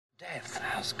Death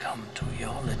has come to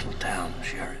your little town,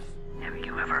 Sheriff. Have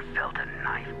you ever felt a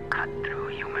knife cut through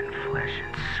human flesh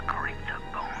and scrape the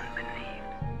bone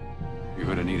beneath? You're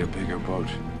gonna need a bigger boat.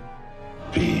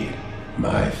 Be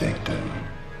my victim.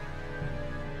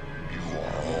 You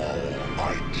are all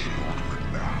my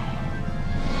children now.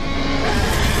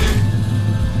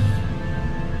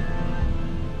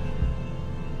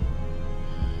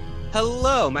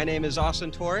 Hello, my name is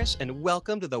Austin Torres, and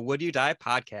welcome to the Would You Die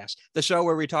podcast, the show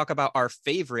where we talk about our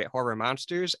favorite horror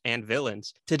monsters and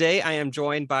villains. Today, I am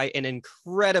joined by an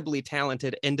incredibly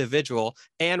talented individual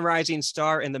and rising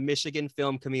star in the Michigan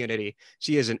film community.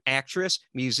 She is an actress,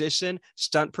 musician,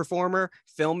 stunt performer,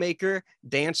 filmmaker,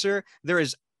 dancer. There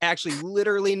is actually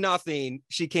literally nothing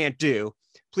she can't do.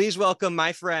 Please welcome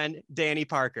my friend, Dani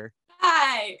Parker.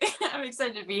 Hi, I'm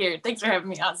excited to be here. Thanks for having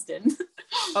me, Austin.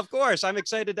 Of course, I'm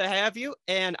excited to have you,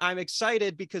 and I'm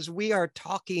excited because we are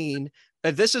talking.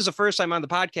 This is the first time on the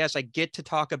podcast I get to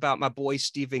talk about my boy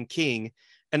Stephen King,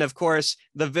 and of course,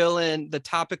 the villain, the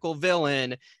topical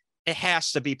villain, it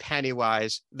has to be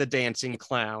Pennywise, the dancing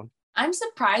clown. I'm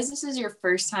surprised this is your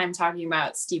first time talking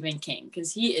about Stephen King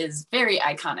because he is very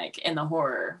iconic in the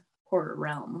horror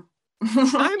realm.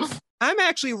 I'm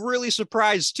actually really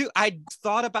surprised too. I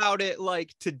thought about it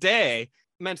like today,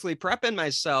 mentally prepping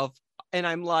myself. And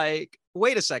I'm like,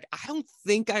 wait a sec. I don't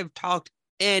think I've talked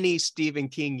any Stephen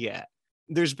King yet.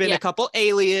 There's been a couple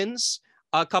Aliens,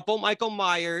 a couple Michael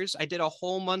Myers. I did a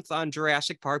whole month on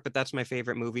Jurassic Park, but that's my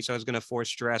favorite movie. So I was going to force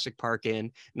Jurassic Park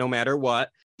in no matter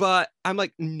what. But I'm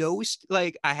like, no,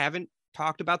 like I haven't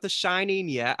talked about The Shining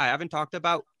yet. I haven't talked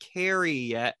about Carrie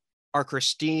yet, or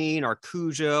Christine, or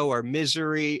Cujo, or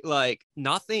Misery, like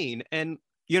nothing. And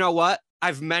you know what?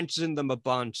 I've mentioned them a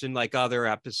bunch in like other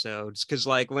episodes because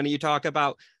like when you talk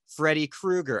about Freddy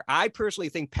Krueger, I personally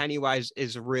think Pennywise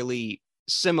is really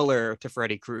similar to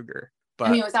Freddy Krueger. But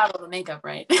I mean, without all the makeup,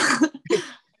 right? I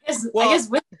guess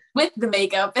with the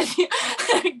makeup, if you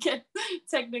get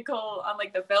technical on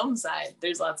like the film side,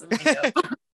 there's lots of makeup.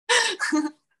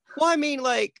 Well, I mean,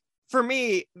 like for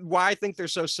me, why I think they're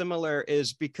so similar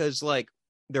is because like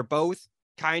they're both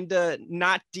kind of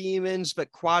not demons,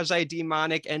 but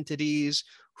quasi-demonic entities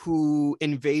who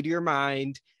invade your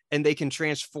mind and they can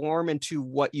transform into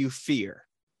what you fear.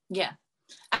 Yeah.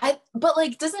 But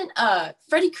like, doesn't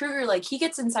Freddy Krueger, like he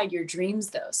gets inside your dreams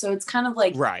though. So it's kind of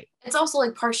like, right. It's also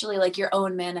like partially like your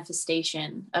own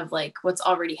manifestation of like what's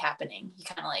already happening. He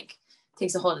kind of like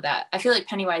takes a hold of that. I feel like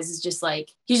Pennywise is just like,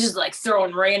 he's just like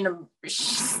throwing random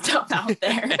stuff out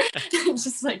there and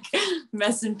just like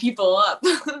messing people up.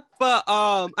 But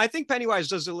I think Pennywise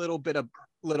does a little bit of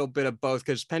both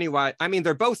because Pennywise, I mean,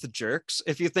 they're both jerks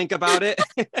if you think about it.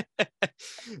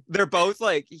 They're both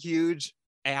like huge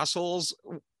assholes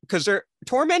because they're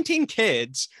tormenting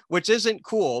kids, which isn't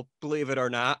cool, believe it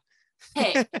or not.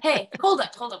 Hey, hold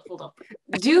up.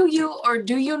 Do you or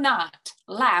do you not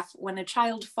laugh when a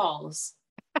child falls?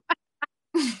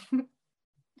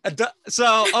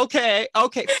 So, okay,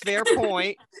 fair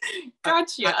point.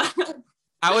 Gotcha.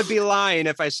 I would be lying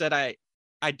if I said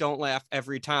I don't laugh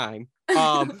every time.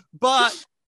 But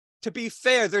to be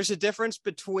fair, there's a difference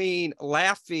between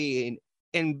laughing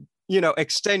and,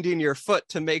 extending your foot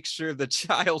to make sure the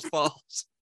child falls.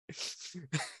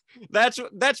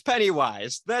 That's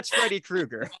Pennywise. That's Freddy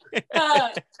Krueger.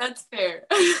 That's fair.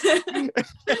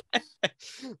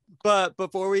 But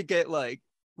before we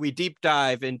deep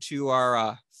dive into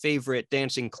our favorite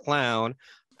dancing clown,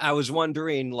 I was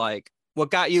wondering like what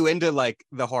got you into like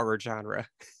the horror genre?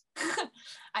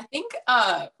 I think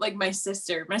like my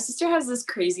sister has this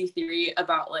crazy theory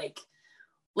about like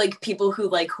people who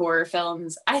like horror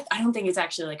films. I don't think it's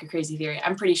actually like a crazy theory.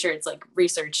 I'm pretty sure it's like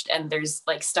researched and there's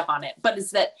like stuff on it, but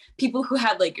it's that people who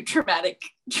had like traumatic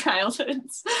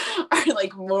childhoods are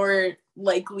like more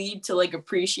likely to like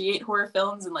appreciate horror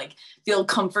films and like feel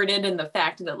comforted in the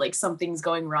fact that like something's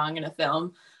going wrong in a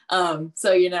film.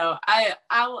 So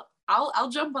I'll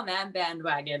jump on that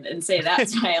bandwagon and say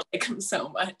that's why I like them so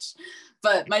much.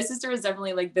 But my sister is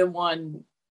definitely like the one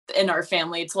in our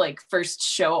family to like first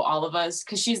show all of us,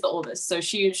 because she's the oldest, so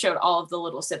she showed all of the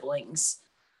little siblings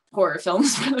horror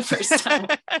films for the first time.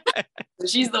 So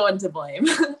she's the one to blame.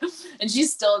 And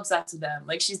she's still obsessed with them.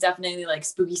 Like she's definitely like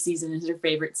spooky season is her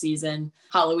favorite season.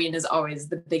 Halloween is always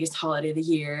the biggest holiday of the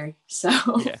year. So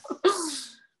yeah.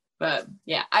 But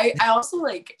yeah, I also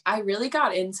like, I really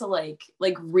got into like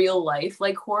real life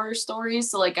like horror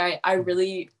stories. So like I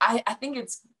think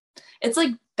it's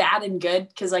like bad and good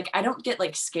because like I don't get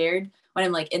like scared when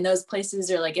I'm like in those places,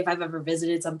 or like if I've ever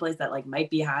visited someplace that like might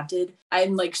be haunted.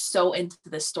 I'm like so into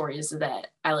the stories that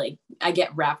I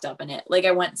get wrapped up in it. Like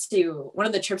I went to one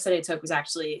of the trips that I took was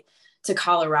actually to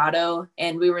Colorado,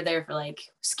 and we were there for like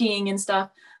skiing and stuff.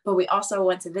 But we also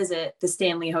went to visit the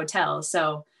Stanley Hotel.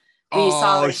 So we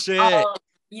saw like shit.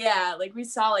 like we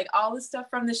saw like all the stuff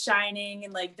from The Shining,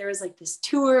 and like there was like this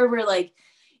tour where like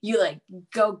you like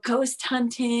go ghost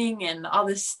hunting and all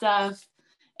this stuff.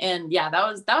 And yeah,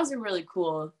 that was a really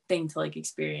cool thing to like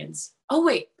experience. Oh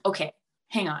wait, okay,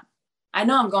 hang on. I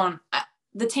know I'm going.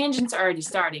 The tangents are already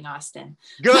starting, Austin.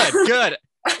 Good.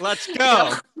 Let's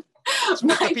go. That's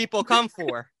what the people come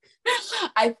for.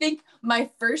 I think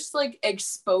my first like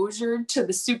exposure to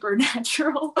the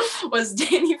supernatural was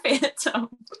Danny Phantom.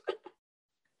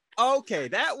 Okay,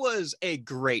 that was a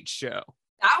great show.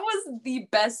 That was the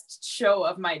best show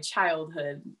of my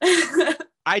childhood.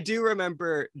 I do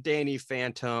remember Danny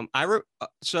Phantom.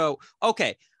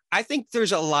 Okay, I think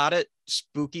there's a lot of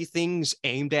spooky things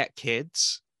aimed at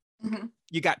kids. Mm-hmm.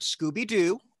 You got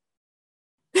Scooby-Doo.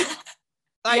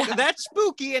 That's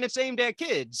spooky and it's aimed at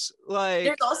kids. Like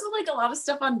there's also like a lot of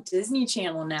stuff on Disney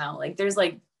Channel now. Like there's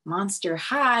like Monster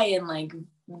High and like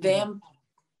Vampira.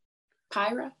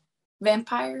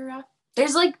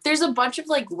 There's a bunch of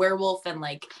like werewolf and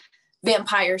like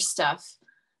vampire stuff.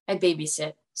 I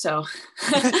babysit, so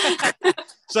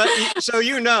so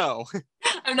you know.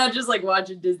 I'm not just like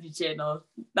watching Disney Channel.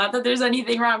 Not that there's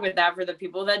anything wrong with that for the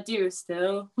people that do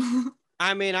still.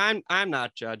 I mean, I'm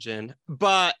not judging,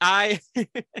 but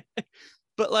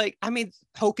but like, I mean,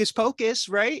 Hocus Pocus,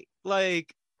 right?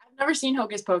 Like, I've never seen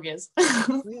Hocus Pocus.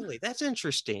 Really? That's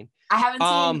interesting. I haven't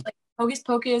seen like Hocus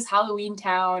Pocus, Halloween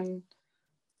Town,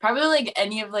 probably like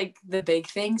any of like the big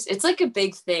things. It's like a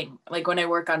big thing. Like when I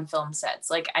work on film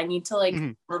sets, like I need to like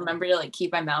remember to like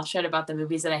keep my mouth shut about the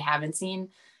movies that I haven't seen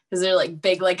because they're like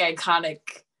big, like iconic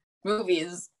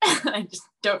movies. I just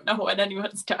don't know what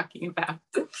anyone's talking about.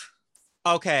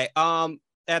 Okay.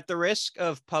 At the risk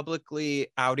of publicly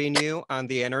outing you on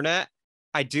the internet,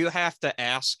 I do have to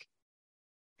ask,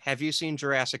 have you seen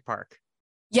Jurassic Park?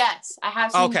 Yes, I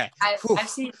have seen. Okay. I've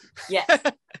seen, yes.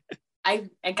 I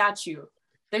got you.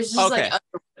 There's just okay.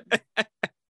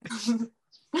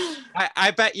 Like I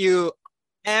bet you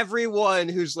everyone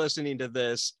who's listening to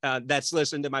this, that's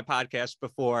listened to my podcast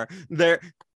before,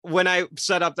 when I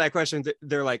set up that question,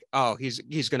 they're like, oh,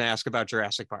 he's going to ask about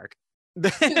Jurassic Park.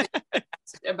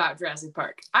 About Jurassic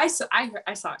Park. I saw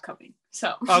it coming.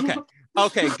 So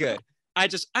okay, good.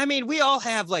 I mean, we all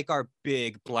have like our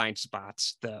big blind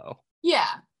spots though. Yeah.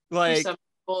 Like for some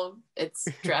people it's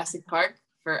Jurassic Park.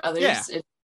 For others it's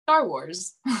Star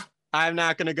Wars. I'm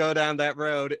not gonna go down that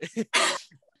road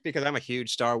because I'm a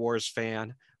huge Star Wars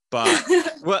fan. But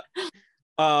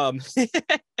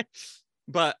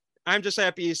but I'm just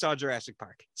happy you saw Jurassic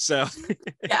Park. So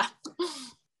yeah.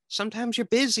 Sometimes you're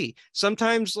busy.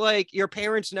 Sometimes like your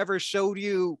parents never showed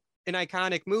you an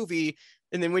iconic movie.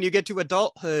 And then when you get to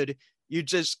adulthood, you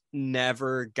just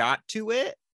never got to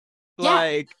it. Yeah.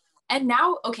 Like, and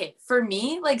now, okay, for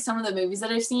me, like some of the movies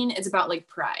that I've seen, it's about like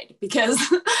pride because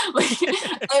like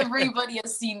everybody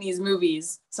has seen these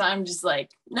movies. So I'm just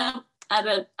like, no, I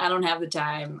don't have the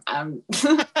time.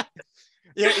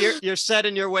 You're set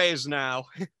in your ways now.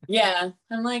 Yeah.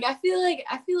 I'm like, I feel like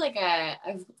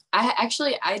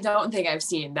I don't think I've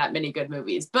seen that many good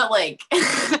movies, but like,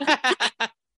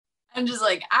 I'm just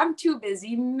like, I'm too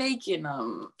busy making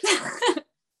them.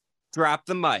 Drop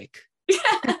the mic.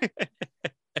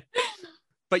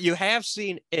 But you have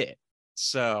seen it.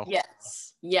 So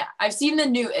yes. Yeah. I've seen the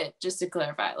new It, just to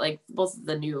clarify, like both of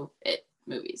the new It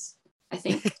movies. I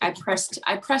think I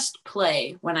pressed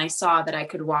play when I saw that I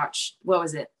could watch, what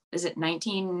was it? Is it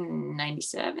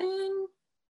 1997?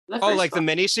 Oh, like one?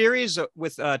 The miniseries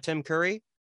with Tim Curry?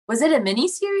 Was it a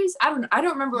miniseries? I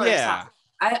don't remember what I saw.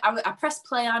 I pressed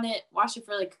play on it, watched it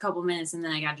for like a couple minutes, and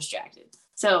then I got distracted.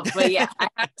 So, but yeah,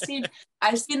 I've seen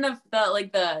the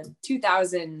like the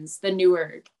 2000s,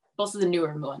 both of the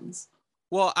newer ones.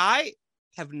 Well, I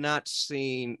have not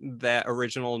seen that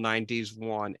original 90s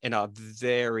one in a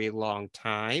very long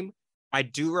time. I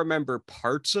do remember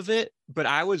parts of it, but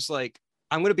I was like,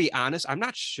 I'm going to be honest, I'm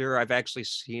not sure I've actually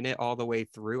seen it all the way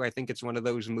through. I think it's one of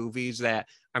those movies that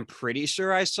I'm pretty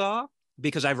sure I saw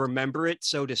because I remember it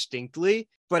so distinctly,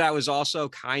 but I was also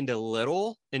kind of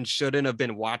little and shouldn't have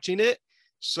been watching it.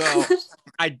 So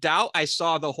I doubt I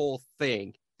saw the whole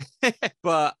thing,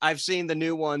 but I've seen the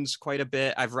new ones quite a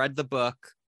bit. I've read the book,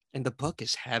 and the book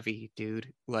is heavy,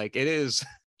 dude. Like it is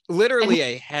literally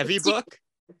a heavy book,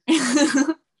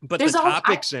 but the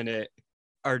topics in it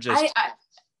are just,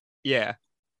 yeah.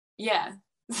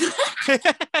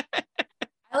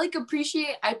 I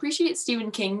appreciate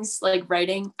Stephen King's like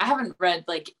writing. I haven't read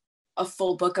like a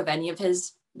full book of any of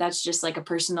his. That's just like a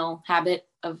personal habit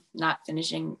of not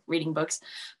finishing reading books,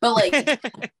 but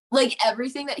like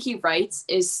everything that he writes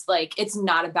is like, it's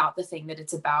not about the thing that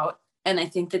it's about. And I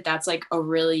think that that's like a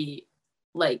really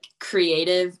like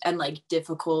creative and like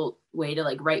difficult way to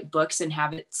like write books and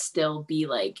have it still be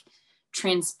like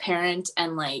transparent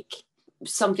and like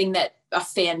something that a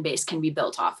fan base can be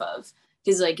built off of.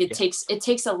 Because like it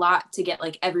takes a lot to get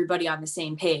like everybody on the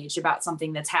same page about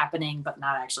something that's happening but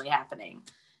not actually happening.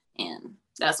 And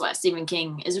that's why Stephen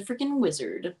King is a freaking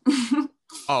wizard.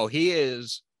 Oh, he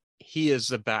is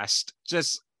the best.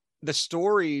 Just the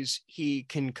stories he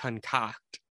can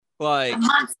concoct, like the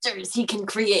monsters he can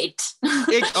create.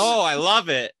 Oh, I love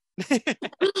it.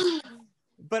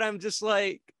 But I'm just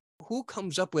like, who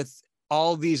comes up with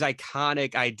all these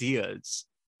iconic ideas?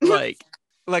 Like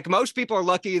most people are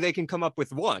lucky they can come up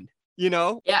with one, you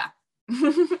know? Yeah.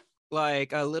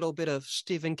 Like a little bit of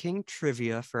Stephen King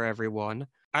trivia for everyone.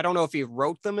 I don't know if he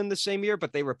wrote them in the same year,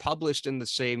 but they were published in the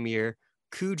same year.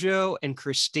 Cujo and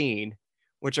Christine,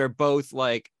 which are both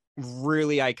like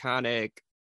really iconic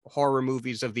horror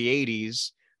movies of the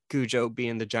 80s. Cujo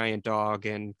being the giant dog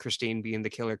and Christine being the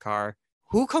killer car.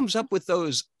 Who comes up with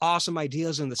those awesome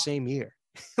ideas in the same year?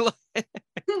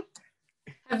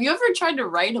 Have you ever tried to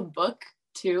write a book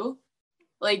too?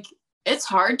 Like, it's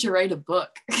hard to write a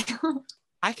book.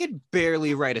 I could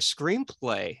barely write a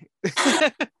screenplay.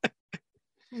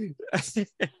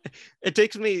 It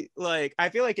takes me like, I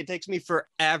feel like it takes me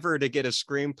forever to get a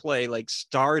screenplay like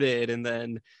started and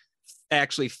then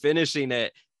actually finishing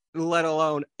it, let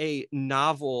alone a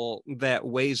novel that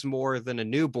weighs more than a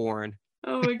newborn.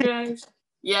 Oh my gosh.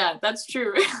 Yeah, that's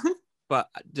true. But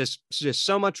just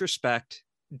so much respect.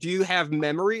 Do you have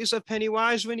memories of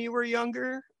Pennywise when you were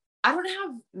younger?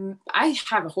 I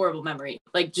have a horrible memory,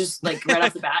 like just like right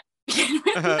off the bat.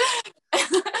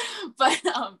 But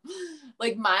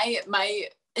like my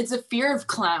it's a fear of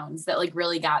clowns that like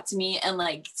really got to me, and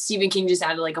like Stephen King just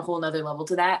added like a whole nother level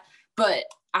to that. But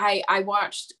I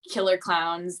watched Killer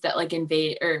Clowns that like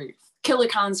invade, or Killer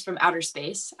Clowns from Outer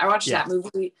Space. I watched that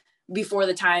movie before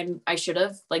the time I should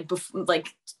have, like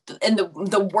in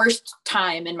the worst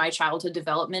time in my childhood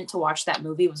development to watch that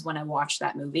movie was when I watched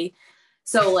that movie.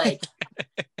 So like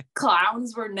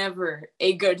clowns were never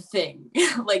a good thing,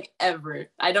 like ever.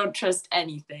 I don't trust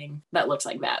anything that looks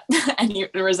like that and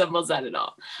it resembles that at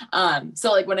all.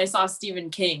 So like when I saw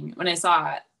Stephen King, when I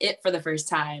saw it for the first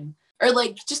time, or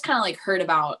like just kind of like heard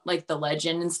about like the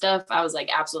legend and stuff, I was like,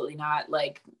 absolutely not.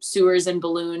 Like sewers and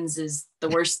balloons is the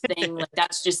worst thing. Like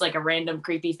that's just like a random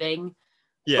creepy thing.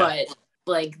 Yeah. But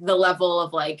like the level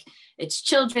of like it's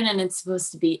children and it's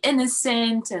supposed to be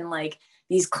innocent and like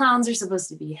these clowns are supposed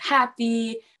to be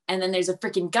happy, and then there's a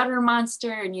freaking gutter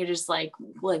monster and you're just like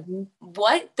what?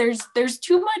 There's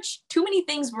too many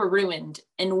things were ruined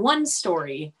in one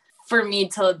story for me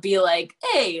to be like,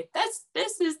 hey,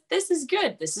 this is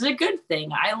good. This is a good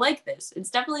thing. I like this. It's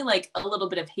definitely like a little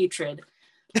bit of hatred,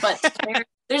 but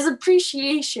there's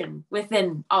appreciation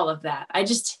within all of that. I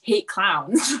just hate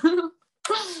clowns.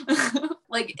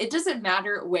 Like it doesn't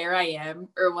matter where I am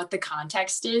or what the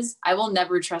context is. I will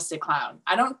never trust a clown.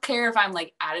 I don't care if I'm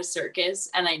like at a circus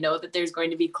and I know that there's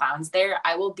going to be clowns there.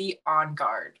 I will be on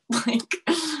guard. Like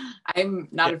I'm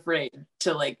not afraid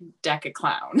to like deck a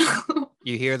clown.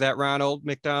 You hear that, Ronald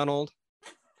McDonald?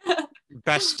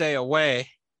 Best stay away.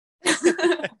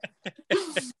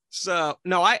 So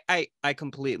no, I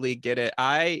completely get it.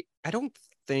 I don't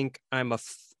think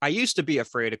I used to be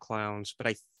afraid of clowns, but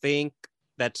I think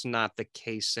that's not the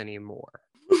case anymore,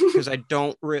 because I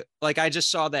don't I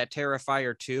just saw that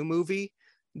Terrifier 2 movie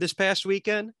this past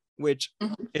weekend, which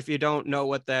if you don't know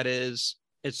what that is,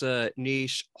 it's a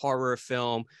niche horror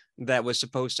film that was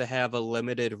supposed to have a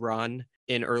limited run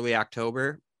in early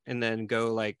October and then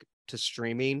go like to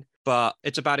streaming, but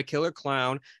it's about a killer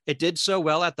clown. It did so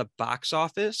well at the box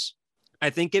office. I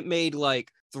think it made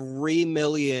like $3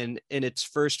 million in its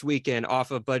first weekend off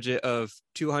a budget of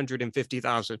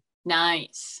 $250,000.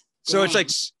 Nice. So Dang. it's like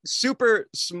super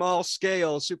small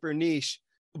scale, super niche,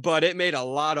 but it made a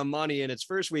lot of money in its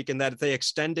first weekend that they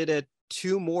extended it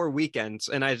 2 more weekends.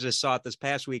 And I just saw it this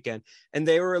past weekend, and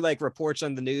they were like reports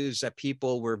on the news that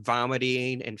people were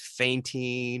vomiting and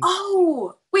fainting.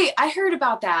 Oh, wait, I heard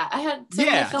about that. I had some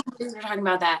of my film boys were talking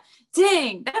about that.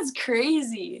 Dang, that's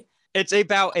crazy. It's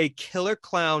about a killer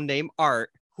clown named Art,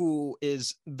 who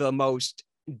is the most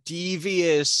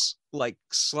devious like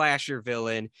slasher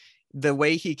villain. The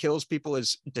way he kills people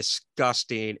is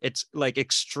disgusting. It's like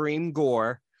extreme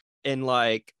gore, and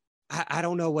like I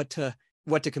don't know what to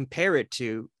compare it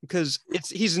to, because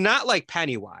he's not like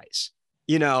Pennywise,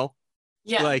 you know?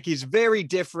 Yeah. Like he's very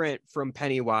different from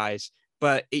Pennywise,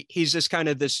 but he's just kind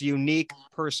of this unique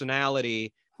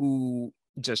personality who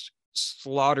just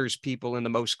slaughters people in the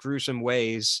most gruesome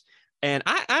ways. And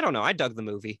I don't know, I dug the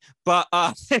movie, but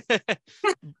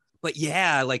but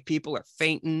yeah, like people are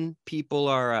fainting, people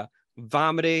are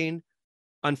vomiting.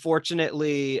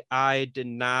 Unfortunately, I did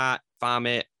not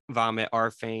vomit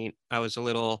or faint. I was a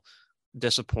little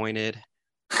disappointed.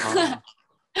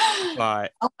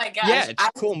 But oh my gosh, yeah, it's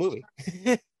a cool movie.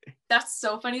 That's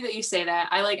so funny that you say that.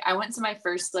 I went to my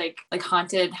first like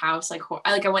haunted house, I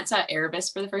went to Erebus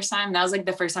for the first time. That was like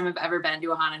the first time I've ever been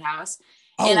to a haunted house.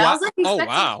 Oh, and wow. I was like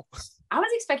Wow. I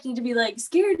was expecting to be like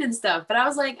scared and stuff, but I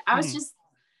was just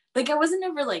like, I wasn't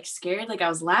ever like scared. Like I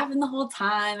was laughing the whole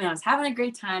time and I was having a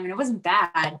great time and it wasn't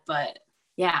bad, but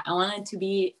yeah, I wanted to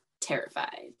be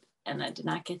terrified and I did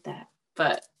not get that.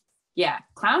 But yeah,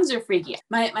 clowns are freaky.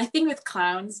 My thing with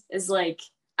clowns is like,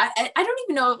 I don't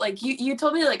even know, like you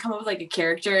told me to like come up with like a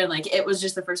character and like it was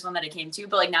just the first one that I came to,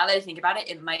 but like now that I think about it,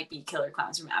 it might be killer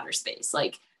clowns from outer space.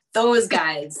 Like those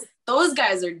guys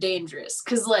are dangerous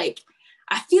because like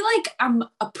I feel like I'm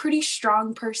a pretty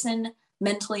strong person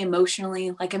mentally,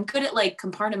 emotionally. Like I'm good at like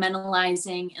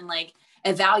compartmentalizing and like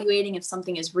evaluating if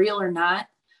something is real or not.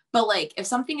 But like if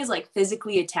something is like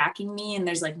physically attacking me and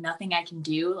there's like nothing I can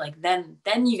do, like then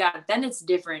it's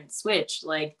different switch.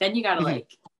 Like then you gotta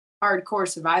like hardcore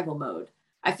survival mode.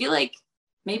 I feel like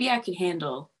maybe I could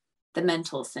handle the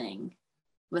mental thing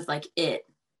with like it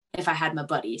if I had my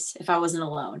buddies, if I wasn't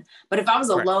alone. But if I was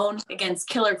alone against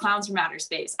killer clowns from outer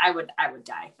space, I would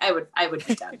die. I would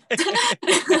be done.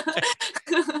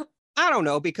 I don't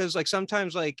know, because like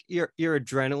sometimes like your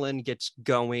adrenaline gets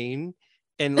going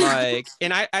and like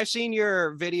and I've seen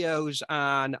your videos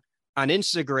on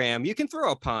Instagram. You can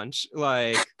throw a punch.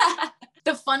 Like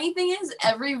the funny thing is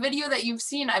every video that you've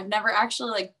seen, I've never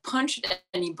actually like punched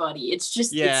anybody. It's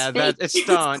just it's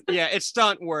stunt. Yeah, it's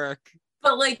stunt work.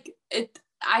 But like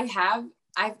I've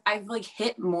like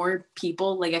hit more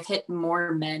people, like I've hit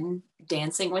more men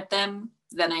dancing with them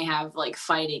than I have like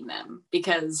fighting them,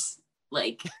 because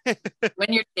like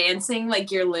when you're dancing, like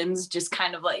your limbs just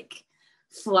kind of like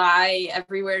fly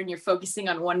everywhere and you're focusing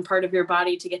on one part of your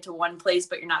body to get to one place,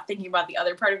 but you're not thinking about the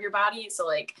other part of your body. So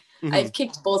like I've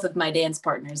kicked both of my dance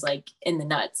partners like in the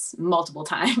nuts multiple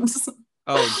times.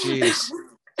 Oh geez.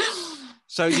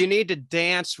 So you need to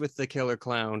dance with the killer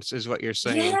clowns is what you're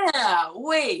saying. Yeah,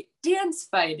 wait, dance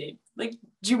fighting, like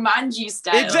Jumanji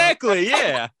style. Exactly,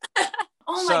 yeah.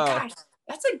 Oh my gosh,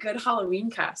 that's a good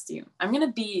Halloween costume. I'm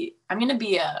gonna be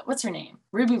what's her name?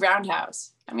 Ruby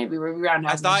Roundhouse. I'm gonna be Ruby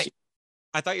Roundhouse.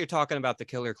 I thought you were talking about the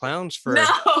killer clowns for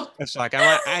no. It's like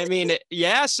I mean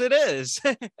yes it is.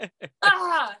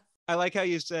 I like how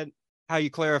you said, how you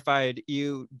clarified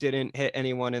you didn't hit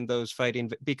anyone in those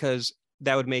fighting, because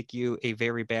that would make you a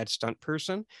very bad stunt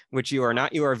person, which you are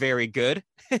not. You are very good.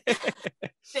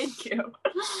 Thank you.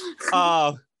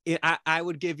 I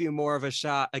would give you more of a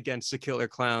shot against the killer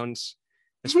clowns,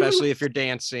 especially if you're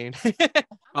dancing.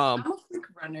 I'm a quick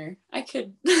runner. I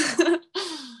could.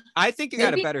 I think you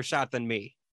got a better shot than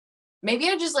me. Maybe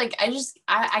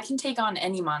I can take on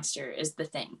any monster is the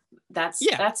thing. That's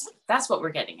what we're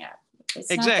getting at.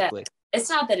 It's exactly. It's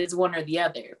not that it's one or the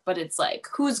other, but it's like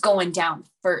who's going down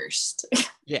first.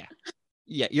 Yeah.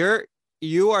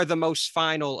 You are the most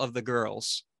final of the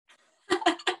girls.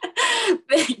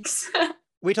 Thanks.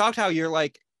 We talked how you're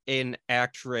like an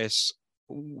actress.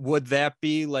 Would that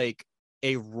be like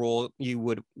a role you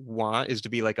would want, is to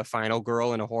be like a final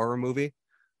girl in a horror movie?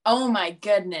 Oh my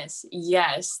goodness.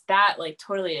 Yes, that like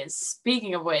totally is.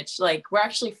 Speaking of which, like we're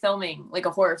actually filming like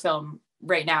a horror film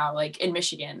right now, like in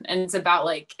Michigan, and it's about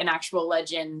like an actual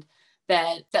legend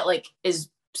that like is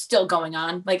still going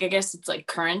on. Like I guess it's like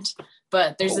current,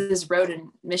 but there's this road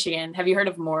in Michigan. Have you heard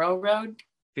of Morrow Road?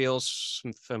 Feels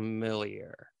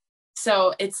familiar.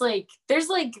 So it's like there's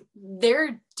like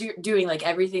they're doing like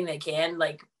everything they can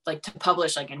like to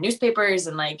publish like in newspapers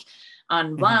and like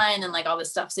online and like all this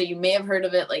stuff. So you may have heard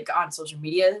of it like on social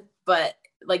media, but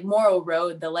like Morrow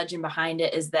Road, the legend behind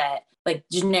it is that like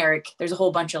generic, there's a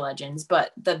whole bunch of legends,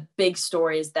 but the big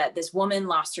story is that this woman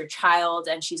lost her child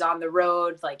and she's on the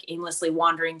road, like aimlessly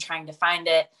wandering, trying to find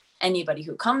it. Anybody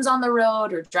who comes on the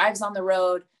road or drives on the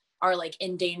road are like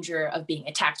in danger of being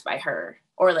attacked by her,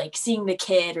 or like seeing the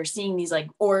kid or seeing these like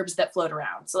orbs that float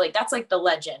around. So like that's like the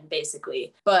legend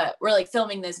basically. But we're like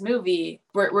filming this movie.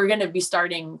 We're going to be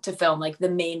starting to film like the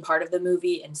main part of the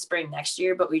movie in spring next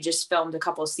year, but we just filmed a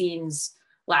couple scenes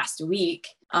last week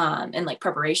in like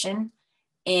preparation.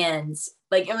 And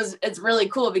like it's really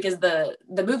cool because the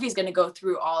movie is going to go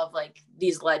through all of like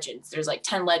these legends. There's like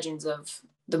 10 legends of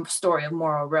the story of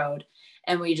Morrow Road.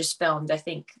 And we just filmed, I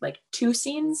think, like 2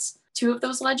 scenes two of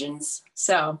those legends.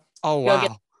 So Oh you'll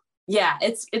wow. yeah,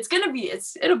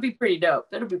 it'll be pretty dope.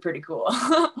 It'll be pretty cool.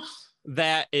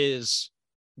 That is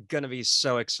gonna be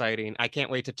so exciting. I can't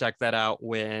wait to check that out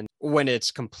when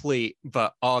it's complete.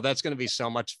 But oh, that's gonna be so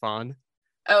much fun.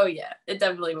 Oh yeah, it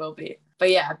definitely will be.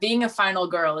 But yeah, being a final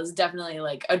girl is definitely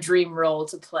like a dream role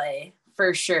to play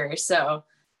for sure. So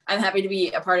I'm happy to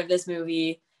be a part of this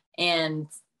movie, and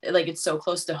like it's so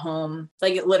close to home.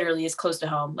 Like it literally is close to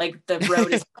home. Like the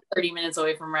road is 30 minutes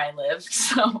away from where I live.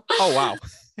 So Oh wow.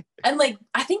 and like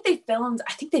I think they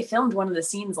filmed one of the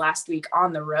scenes last week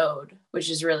on the road, which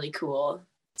is really cool.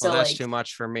 So Well, that's like too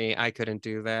much for me. I couldn't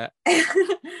do that. I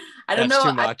don't That's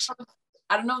know. too much.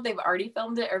 I don't know if they've already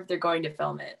filmed it or if they're going to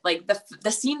film it. Like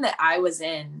the scene that I was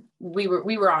in, we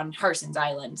were on Harson's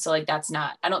Island, so like that's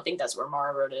not. I don't think that's where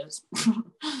Mara Road is.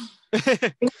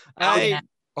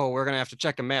 We're gonna have to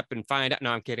check a map and find out.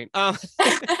 No, I'm kidding.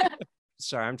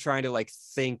 Sorry, I'm trying to like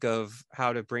think of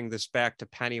how to bring this back to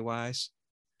Pennywise.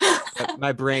 But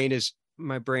my brain is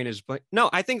no.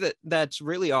 I think that's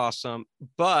really awesome,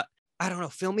 but I don't know.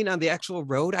 Filming on the actual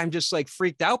road, I'm just like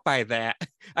freaked out by that.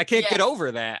 I can't get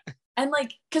over that. And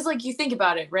like, cause like you think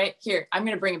about it, right? Here, I'm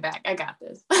gonna bring it back. I got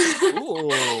this.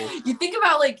 You think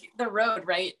about like the road,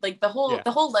 right? Like the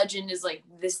whole legend is like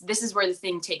this is where the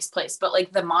thing takes place. But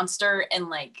like the monster and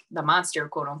like the monster,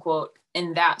 quote unquote,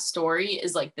 in that story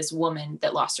is like this woman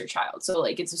that lost her child. So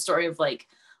like it's a story of like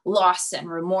loss and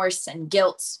remorse and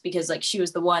guilt because like she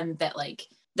was the one that like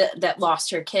that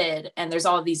lost her kid. And there's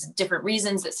all these different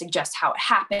reasons that suggest how it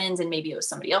happens, and maybe it was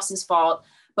somebody else's fault.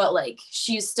 But like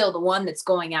she's still the one that's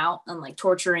going out and like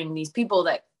torturing these people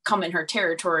that come in her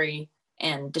territory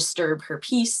and disturb her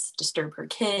peace, disturb her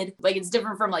kid. Like it's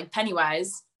different from like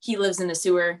Pennywise. He lives in the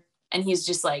sewer and he's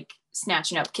just like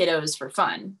snatching up kiddos for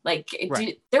fun. Like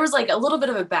there was like a little bit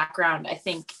of a background, I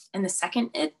think, in the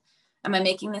second It. Am I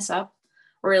making this up?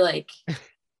 Where like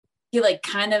he like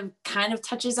kind of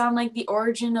touches on like the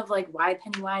origin of like why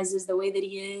Pennywise is the way that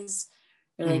he is.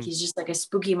 Or like he's just like a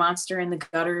spooky monster in the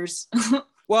gutters.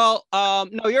 Well,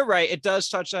 no, you're right. It does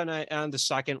touch on the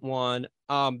second one.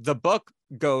 The book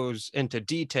goes into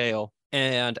detail,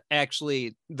 and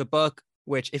actually the book,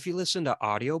 which if you listen to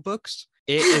audiobooks,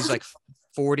 it is like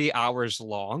 40 hours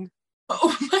long.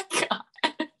 Oh my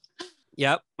God.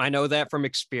 Yep. I know that from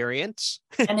experience.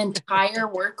 An entire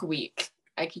work week.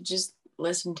 I could just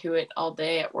listen to it all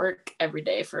day at work every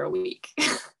day for a week.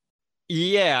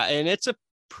 Yeah. And it's a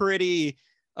pretty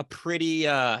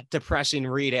depressing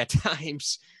read at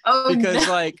times. Oh, because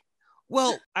no. like,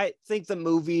 well, I think the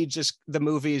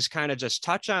movies kind of just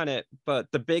touch on it, but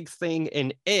the big thing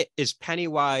in it is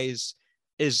Pennywise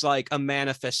is like a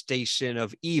manifestation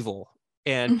of evil,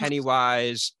 and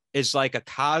Pennywise is like a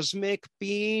cosmic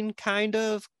being, kind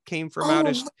of came from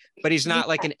outer, but he's not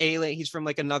like an alien. He's from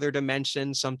like another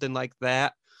dimension, something like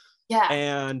that. Yeah.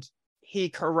 And he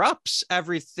corrupts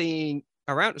everything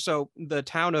around. So the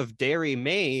town of Derry,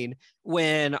 Maine,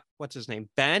 when what's his name,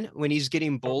 Ben, when he's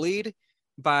getting bullied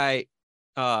by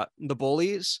the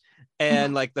bullies,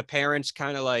 and like the parents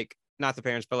kind of like, not the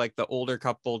parents, but like the older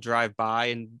couple drive by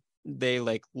and they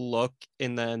like look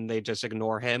and then they just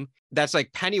ignore him. That's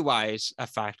like Pennywise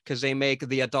effect, because they make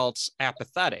the adults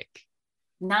apathetic.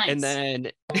 Nice. And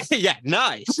then yeah,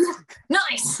 nice.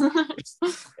 Nice.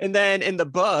 And then in the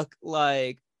book,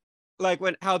 like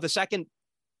when how the second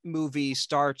movie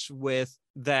starts with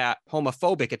that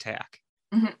homophobic attack.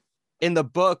 In the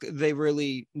book, they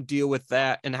really deal with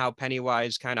that and how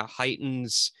Pennywise kind of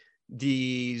heightens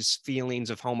these feelings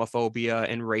of homophobia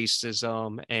and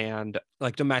racism and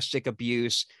like domestic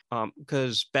abuse.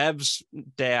 Because Bev's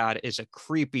dad is a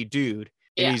creepy dude,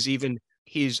 and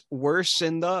he's worse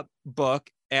in the book,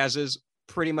 as is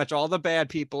pretty much all the bad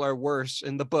people are worse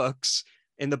in the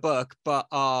book. But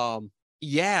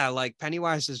yeah, like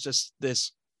Pennywise is just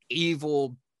this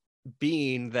evil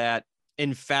being that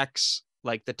infects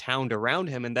like the town around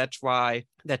him, and that's why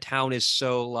the town is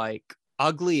so like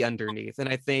ugly underneath. And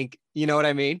I think, you know what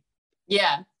I mean?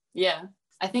 Yeah.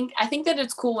 I think that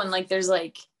it's cool when like there's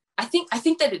like I think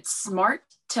that it's smart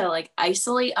to like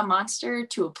isolate a monster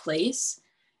to a place,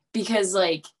 because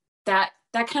like that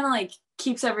kind of like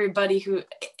keeps everybody who,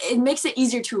 it makes it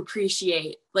easier to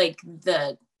appreciate like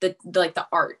the like the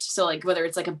art. So like whether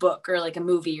it's like a book or like a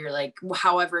movie or like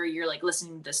however you're like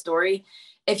listening to the story,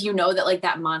 if you know that like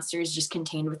that monster is just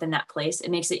contained within that place,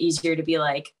 it makes it easier to be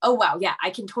like, oh wow, yeah,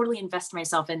 I can totally invest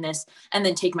myself in this and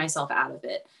then take myself out of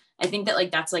it. I think that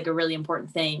like that's like a really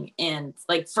important thing. And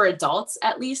like for adults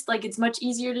at least, like it's much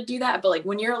easier to do that. But like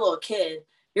when you're a little kid,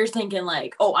 you're thinking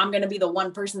like, oh, I'm gonna be the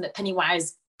one person that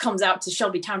Pennywise comes out to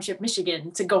Shelby Township,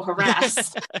 Michigan to go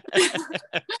harass.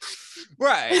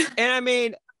 Right. And I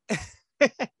mean,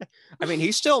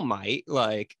 he still might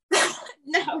like.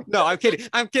 No, I'm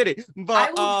kidding. But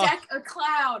I will deck a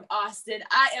clown, Austin.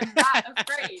 I am not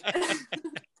afraid.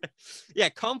 Yeah,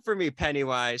 come for me,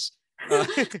 Pennywise.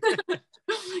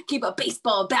 Keep a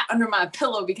baseball bat under my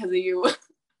pillow because of you.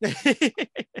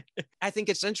 I think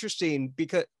it's interesting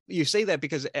because you say that,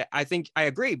 because I think I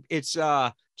agree. It's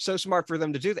so smart for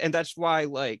them to do that. And that's why,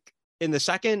 like, in the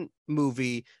second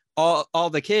movie, all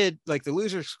the kid, like the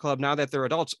Losers Club, now that they're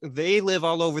adults, they live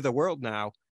all over the world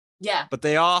now. Yeah. But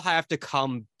they all have to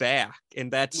come back.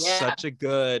 And that's such a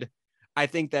good, I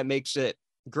think that makes it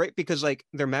great, because like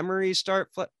their memories start,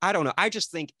 I don't know. I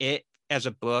just think it as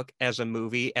a book, as a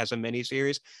movie, as a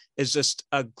miniseries is just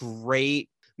a great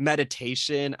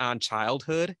meditation on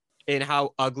childhood and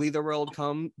how ugly the world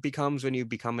becomes when you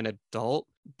become an adult.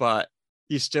 But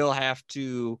you still have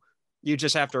to, you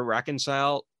just have to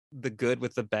reconcile the good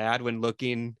with the bad when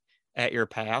looking at your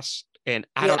past. And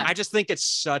I just think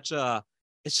it's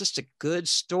just a good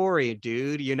story,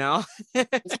 dude, you know?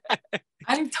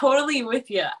 I'm totally with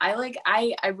you.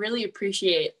 I really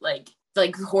appreciate like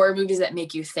horror movies that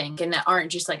make you think and that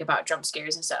aren't just like about jump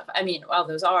scares and stuff. I mean, while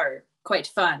those are quite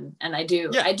fun, and I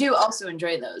do also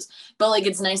enjoy those, but like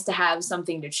it's nice to have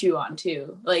something to chew on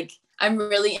too. Like I'm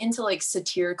really into like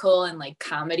satirical and like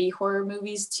comedy horror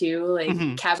movies too,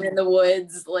 like Cabin in the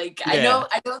Woods. Like I know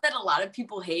that a lot of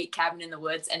people hate Cabin in the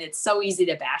Woods, and it's so easy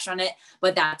to bash on it,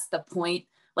 but that's the point.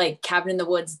 Like Cabin in the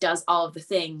Woods does all of the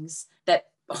things that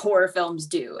horror films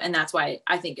do, and that's why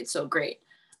I think it's so great.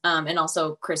 And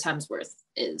also Chris Hemsworth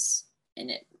is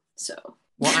in it. So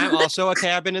well, I'm also a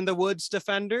Cabin in the Woods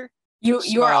defender.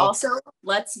 You are also.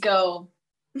 Let's go.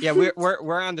 Yeah,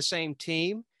 we're on the same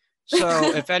team.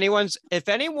 So if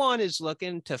anyone is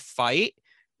looking to fight,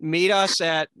 meet us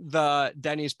at the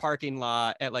Denny's parking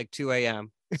lot at like 2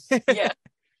 a.m. Yeah,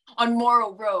 on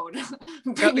Morrow Road.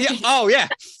 Oh yeah.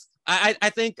 I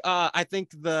think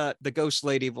the ghost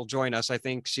lady will join us. I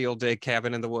think she'll dig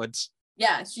Cabin in the Woods.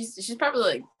 Yeah, she's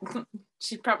probably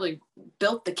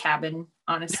built the cabin,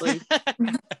 honestly.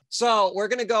 So we're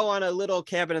gonna go on a little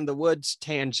Cabin in the Woods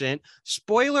tangent.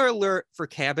 Spoiler alert for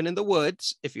Cabin in the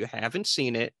Woods, if you haven't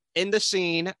seen it. In the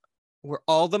scene where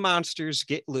all the monsters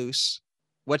get loose,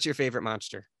 what's your favorite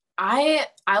monster? I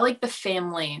like the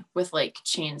family with like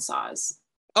chainsaws.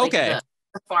 Okay. Like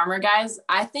the farmer guys.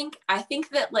 I think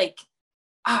that like,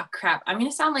 crap, I'm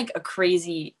gonna sound like a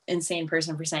crazy insane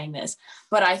person for saying this,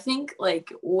 but I think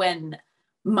like when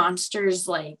monsters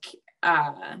like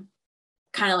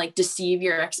kind of like deceive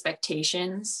your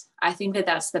expectations, I think that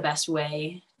that's the best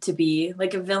way to be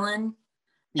like a villain.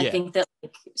 I think that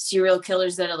like serial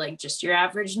killers that are like just your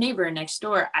average neighbor next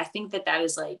door, I think that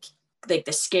is like the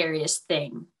scariest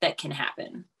thing that can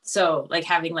happen. So like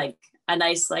having like a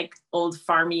nice like old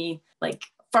farmy like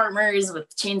farmers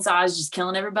with chainsaws just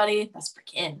killing everybody,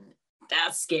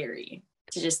 that's scary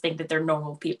to just think that they're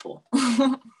normal people.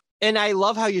 And I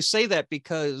love how you say that,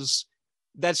 because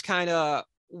that's kind of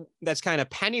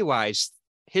Pennywise,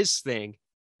 his thing.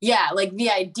 Yeah, like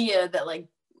the idea that like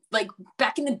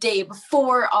back in the day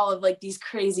before all of like these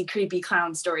crazy creepy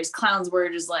clown stories, clowns were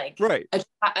just like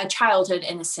a childhood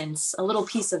innocence, a little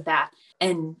piece of that,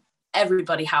 and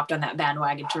everybody hopped on that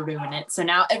bandwagon to ruin it. So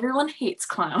now everyone hates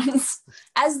clowns,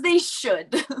 as they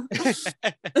should.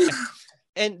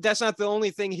 And that's not the only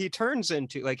thing he turns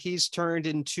into. Like he's turned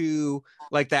into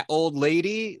like that old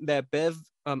lady that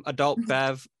adult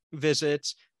Bev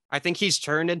visits. I think he's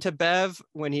turned into Bev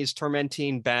when he's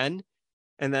tormenting Ben.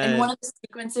 And then in one of the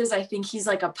sequences, I think he's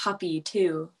like a puppy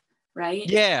too, right?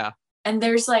 Yeah. And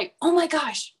there's like, oh my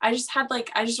gosh, I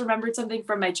just remembered something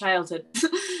from my childhood.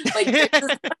 Like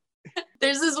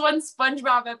there's this one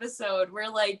SpongeBob episode where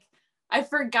like I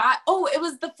forgot. Oh, it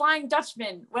was the Flying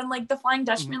Dutchman, when like the Flying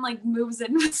Dutchman like moves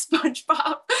in with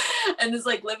SpongeBob and is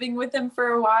like living with him for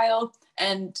a while,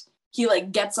 and he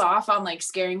like gets off on like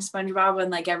scaring SpongeBob in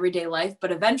like everyday life,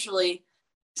 but eventually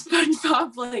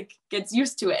SpongeBob like gets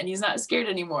used to it and he's not scared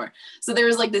anymore. So there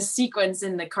was like this sequence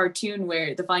in the cartoon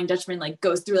where the Flying Dutchman like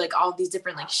goes through like all these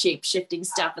different like shape shifting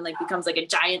stuff and like becomes like a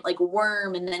giant like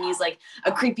worm, and then he's like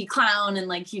a creepy clown, and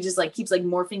like he just like keeps like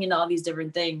morphing into all these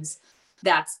different things.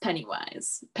 That's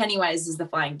Pennywise. Pennywise is the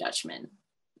Flying Dutchman,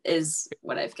 is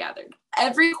what I've gathered.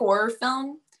 Every horror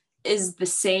film is the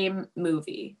same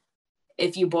movie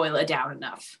if you boil it down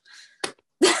enough.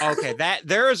 Okay,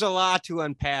 there is a lot to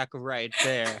unpack right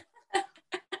there.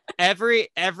 Every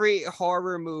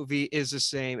horror movie is the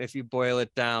same if you boil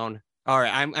it down. All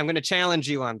right, I'm going to challenge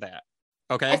you on that.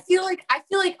 Okay. I feel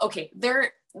like okay,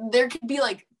 there could be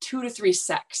like 2 to 3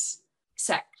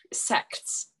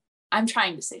 sects. I'm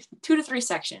trying to say 2 to 3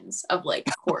 sections of like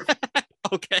horror.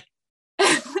 Okay.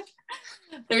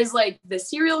 There's like the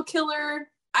serial killer.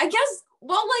 I guess,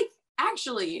 well, like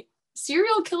actually,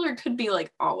 serial killer could be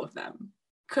like all of them.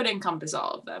 Could encompass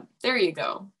all of them. There you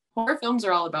go. Horror films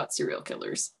are all about serial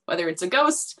killers. Whether it's a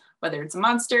ghost, whether it's a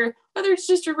monster, whether it's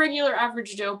just a regular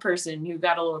average Joe person who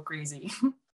got a little crazy.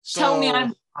 Tell me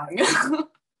I'm wrong.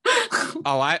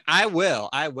 Oh, I will.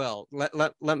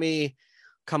 Let me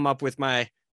come up with my.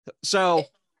 So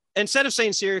instead of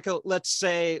saying serial killer, let's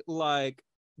say like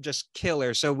just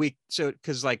killer. So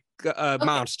because like Okay.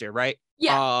 monster, right?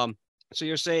 Yeah. So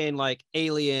you're saying like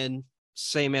Alien,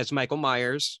 same as Michael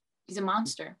Myers. He's a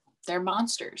monster. They're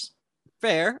monsters.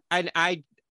 Fair.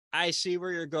 I see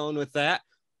where you're going with that.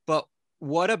 But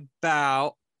what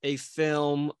about a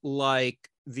film like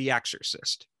The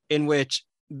Exorcist, in which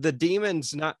the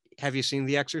demon's not? Have you seen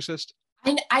The Exorcist?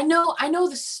 I know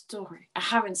the story. I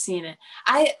haven't seen it.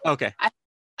 Okay.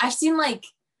 I've seen like,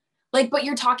 but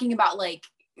you're talking about like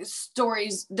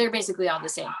stories. They're basically all the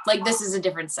same. Like this is a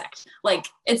different sect. Like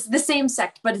it's the same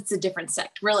sect, but it's a different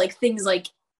sect where like things like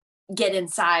get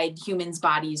inside humans'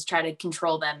 bodies, try to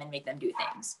control them and make them do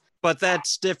things. But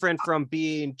that's different from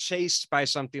being chased by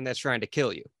something that's trying to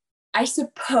kill you. I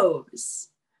suppose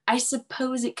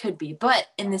it could be, but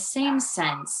in the same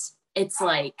sense, it's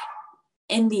like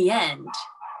in the end,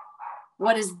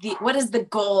 what is the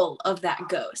goal of that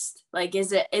ghost? Like,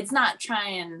 it's not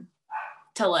trying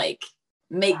to like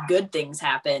make good things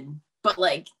happen, but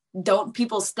like, don't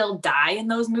people still die in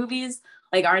those movies?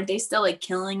 Like, aren't they still like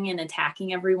killing and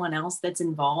attacking everyone else that's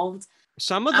involved?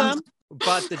 Some of them,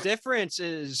 but the difference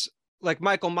is like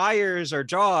Michael Myers or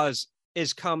Jaws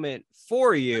is coming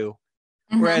for you.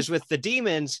 Mm-hmm. Whereas with the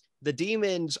demons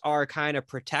are kind of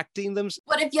protecting them.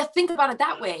 But if you think about it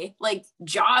that way, like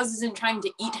Jaws isn't trying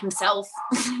to eat himself.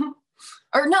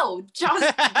 Or no, Jaws,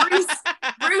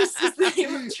 Bruce is the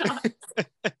name of Jaws.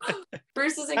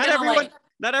 Bruce isn't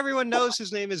not everyone knows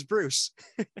his name is Bruce.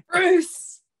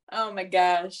 Bruce. Oh my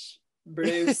gosh.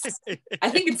 Bruce. I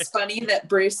think it's funny that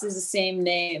Bruce is the same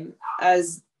name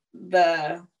as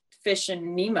the fish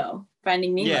in Nemo,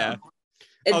 Finding Nemo. Yeah.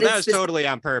 That was totally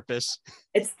on purpose.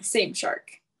 It's the same shark.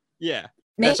 Yeah.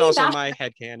 That's also my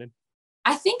headcanon.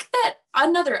 I think that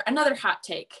another hot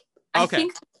take. I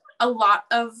think a lot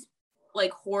of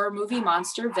like horror movie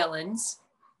monster villains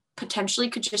potentially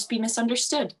could just be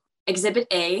misunderstood. Exhibit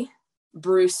A,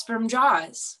 Bruce from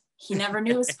Jaws. He never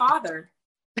knew his father.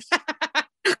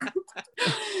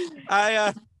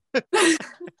 I'm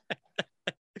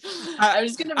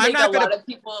just going to make a lot of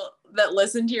people that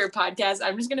listen to your podcast,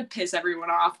 I'm just going to piss everyone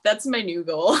off. That's my new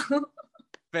goal.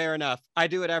 Fair enough. I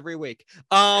do it every week.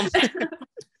 No,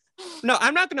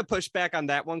 I'm not going to push back on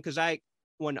that one because I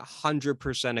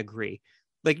 100% agree.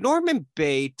 Like Norman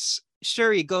Bates,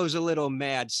 sure, he goes a little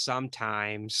mad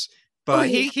sometimes, but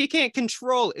he can't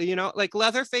control, like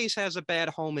Leatherface has a bad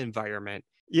home environment,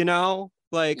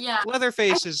 like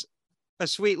Leatherface is a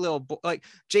sweet little boy. Like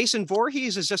Jason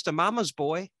Voorhees is just a mama's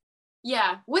boy.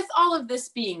 Yeah. With all of this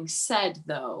being said,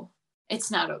 though, it's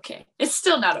not okay. It's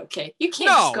still not okay. You can't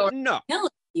just go killing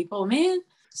people, man.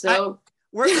 So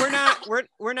we're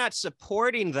not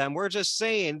supporting them. We're just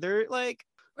saying they're like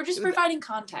we're just providing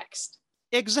context.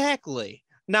 Exactly.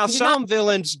 Now some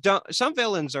villains are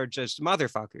just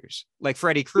motherfuckers, like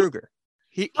Freddy Krueger.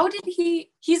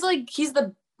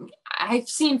 I've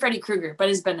seen Freddy Krueger, but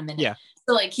it's been a minute. Yeah.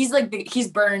 So like he's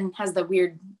Byrne, has the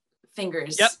weird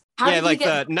fingers. Yep.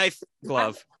 The knife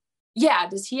glove. Yeah.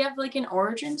 Does he have like an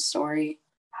origin story?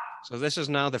 So this is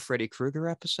now the Freddy Krueger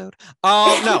episode.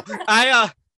 Oh no.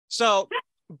 So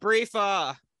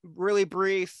really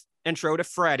brief intro to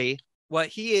Freddy. What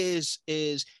he is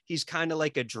he's kind of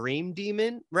like a dream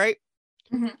demon, right?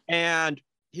 Mm-hmm. And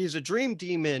he's a dream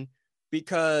demon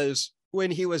because when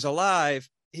he was alive,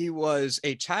 he was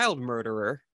a child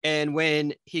murderer. And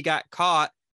when he got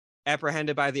caught,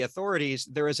 apprehended by the authorities,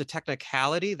 there was a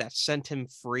technicality that sent him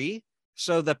free.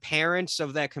 So the parents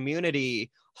of that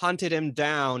community hunted him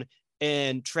down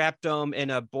and trapped him in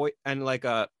a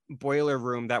boiler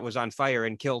room that was on fire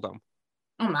and killed him.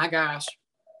 Oh my gosh.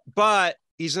 But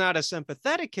he's not a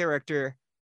sympathetic character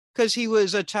because he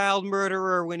was a child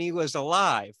murderer when he was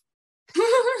alive.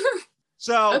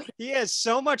 So he has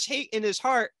so much hate in his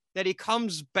heart that he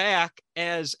comes back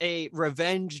as a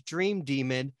revenge dream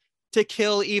demon to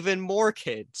kill even more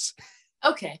kids.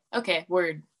 Okay,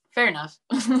 word. Fair enough.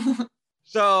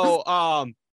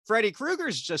 So Freddy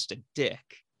Krueger's just a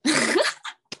dick.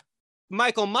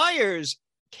 Michael Myers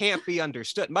can't be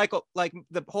understood.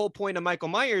 The whole point of Michael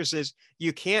Myers is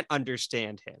you can't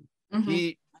understand him. Mm-hmm.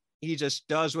 He just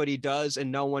does what he does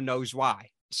and no one knows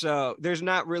why. So there's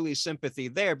not really sympathy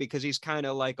there because he's kind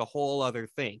of like a whole other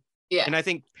thing. Yeah. And I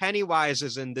think Pennywise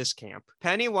is in this camp.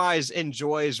 Pennywise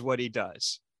enjoys what he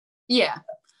does. Yeah.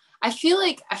 I feel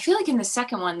like in the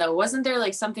second one though, wasn't there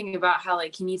like something about how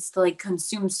like he needs to like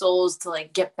consume souls to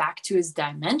like get back to his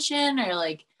dimension, or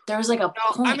like there was like a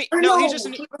point. I mean, or no, he he was just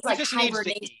needs to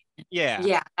hibernation. eat. Yeah.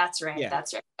 Yeah, that's right. Yeah.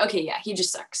 That's right. Okay, yeah, he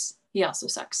just sucks. He also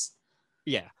sucks.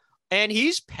 Yeah. And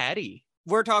he's petty.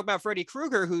 We're talking about Freddy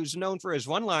Krueger, who's known for his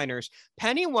one-liners.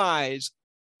 Pennywise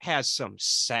has some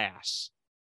sass.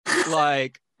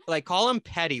 like call him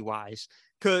Pettywise,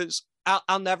 because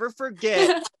I'll never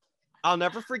forget. I'll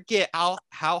never forget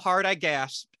how hard I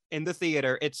gasped in the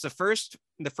theater. It's the first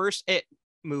It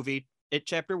movie, It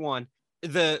Chapter 1.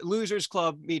 The Losers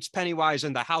Club meets Pennywise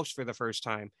in the house for the first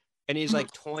time. And he's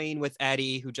like toying with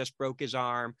Eddie, who just broke his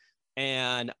arm.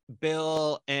 And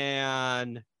Bill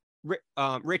and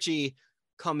Richie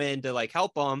come in to like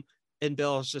help him. And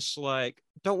Bill's just like,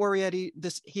 don't worry, Eddie,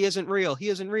 he isn't real. He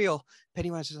isn't real.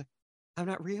 Pennywise is like, I'm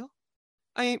not real?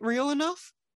 I ain't real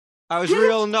enough? I was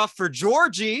real enough for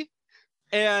Georgie.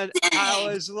 And I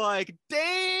was like,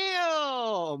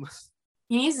 damn.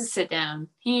 He needs to sit down.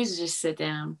 He needs to just sit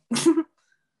down.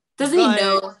 Doesn't he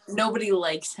know nobody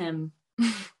likes him?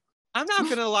 I'm not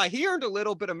going to lie. He earned a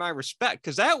little bit of my respect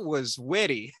because that was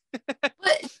witty.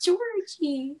 But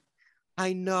Georgie.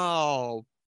 I know.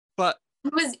 But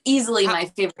he was easily my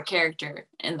favorite character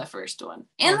in the first one.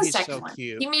 And the second one.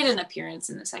 Cute. He made an appearance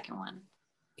in the second one.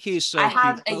 He's so I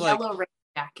have cute. a yellow rain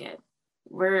jacket.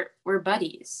 We're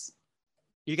buddies.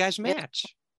 You guys match.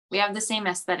 We have the same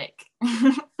aesthetic.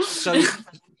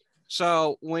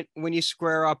 So when you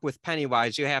square up with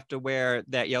Pennywise, you have to wear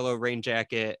that yellow rain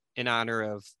jacket in honor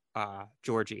of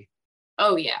Georgie.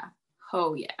 Oh yeah.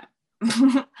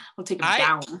 We'll take him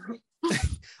down.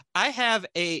 I have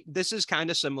this is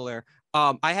kind of similar.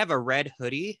 I have a red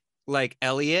hoodie like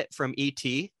Elliot from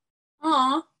E.T.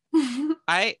 Aw.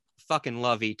 I fucking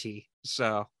love E.T.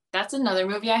 So that's another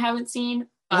movie I haven't seen.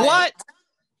 What?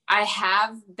 I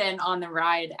have been on the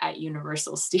ride at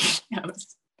Universal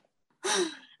Studios. I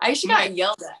actually got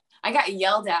yelled at. I got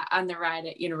yelled at on the ride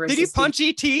at Universal Did you Studios. punch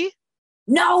E.T.?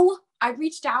 No, I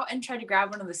reached out and tried to grab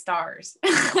one of the stars.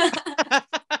 Okay.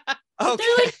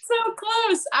 They're like so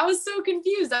close. I was so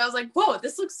confused. I was like, whoa,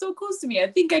 this looks so close to me. I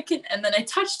think I can. And then I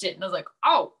touched it and I was like,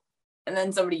 oh. And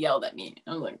then somebody yelled at me.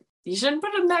 I was like, you shouldn't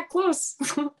put him that close.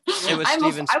 It was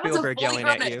Steven Spielberg yelling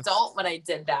at you. I was a fully grown adult when I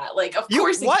did that. Like, of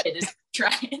course a kid is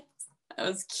trying. I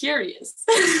was curious.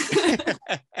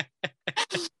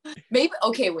 Maybe,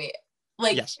 okay, wait.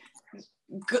 Like, yes.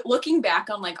 Looking back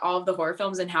on like all of the horror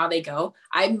films and how they go,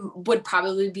 I would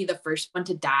probably be the first one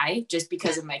to die just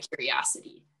because of my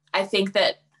curiosity. I think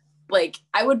that like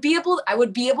I would be able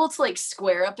to like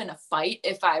square up in a fight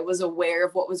if I was aware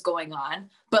of what was going on.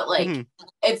 But like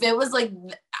if it was like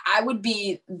I would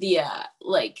be the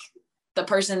like the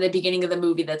person at the beginning of the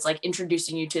movie that's like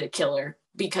introducing you to the killer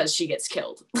because she gets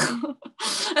killed.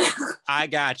 I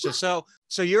gotcha. So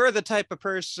you're the type of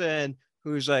person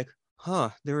who's like, huh,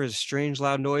 there was a strange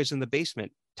loud noise in the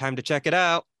basement. Time to check it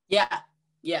out. Yeah.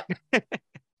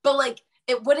 But like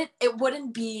it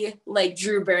wouldn't be like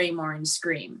Drew Barrymore in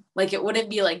Scream. Like it wouldn't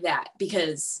be like that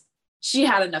because she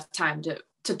had enough time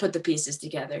to put the pieces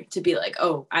together to be like,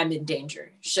 oh, I'm in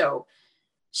danger. So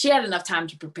she had enough time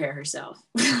to prepare herself.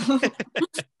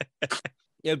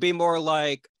 It'd be more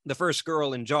like the first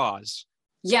girl in Jaws.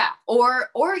 Yeah. Or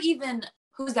even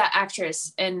who's that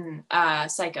actress in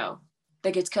Psycho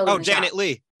that gets killed? Oh, Janet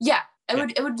Leigh. Yeah.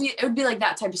 It would be like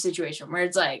that type of situation where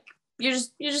it's like you're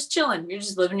just chilling, you're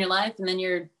just living your life, and then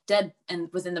you're dead and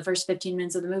within the first 15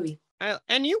 minutes of the movie.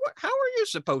 And you, how are you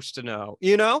supposed to know?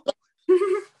 You know?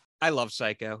 I love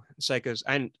Psychos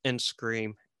and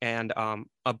Scream and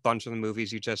a bunch of the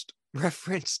movies you just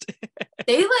referenced.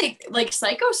 They like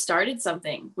Psycho started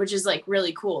something, which is like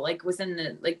really cool. Like within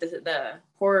the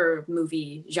horror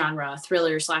movie genre,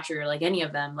 thriller, slasher, like any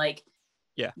of them, like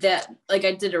yeah, that like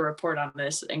I did a report on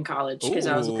this in college because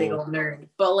I was a big old nerd.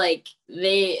 But like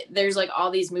there's like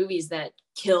all these movies that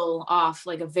kill off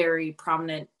like a very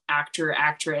prominent actor,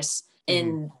 actress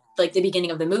in like the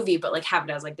beginning of the movie, but like have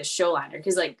it as like the showliner.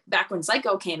 Because like back when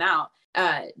Psycho came out,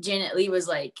 Janet Leigh was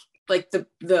like the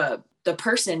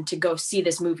person to go see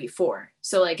this movie for.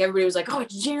 So like everybody was like, oh,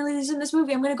 Janet Leigh is in this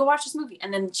movie, I'm gonna go watch this movie.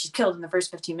 And then she's killed in the first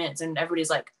 15 minutes and everybody's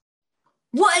like,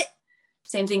 what?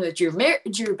 Same thing with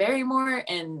Drew Barrymore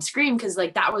and Scream, because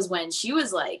like that was when she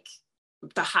was like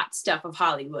the hot stuff of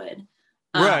Hollywood.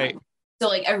 Right. So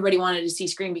like everybody wanted to see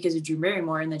Scream because of Drew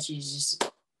Barrymore, and then she's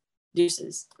just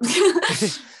deuces.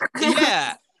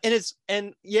 Yeah.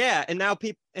 And now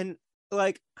people, and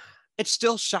like, it's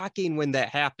still shocking when that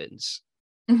happens.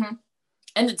 Mm-hmm.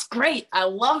 And it's great. I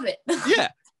love it. Yeah,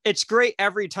 it's great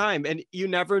every time. And you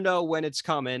never know when it's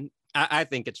coming. I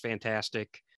think it's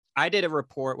fantastic. I did a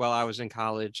report while I was in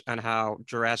college on how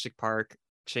Jurassic Park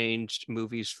changed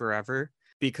movies forever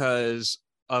because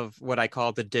of what I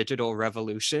call the digital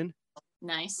revolution.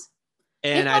 Nice.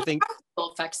 And I think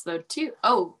practical effects though too.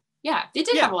 Oh yeah, they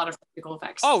did have a lot of practical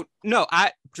effects. Oh no,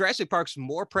 Jurassic Park's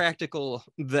more practical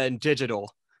than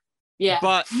digital. Yeah.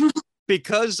 But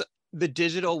because the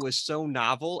digital was so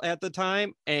novel at the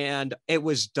time and it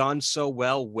was done so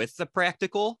well with the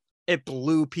practical, it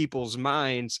blew people's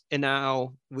minds. And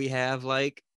now we have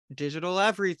like digital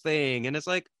everything. And it's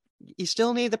like, you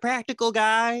still need the practical,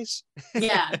 guys.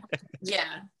 Yeah.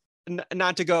 Yeah.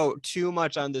 Not to go too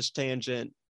much on this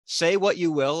tangent, say what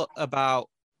you will about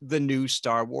the new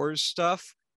Star Wars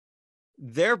stuff.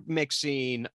 They're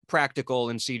mixing practical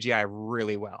and CGI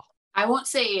really well. I won't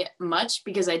say much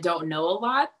because I don't know a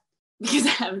lot because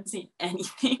I haven't seen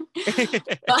anything.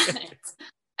 But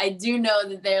I do know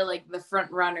that they're like the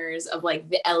front runners of like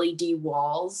the LED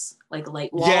walls, like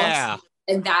light walls. Yeah.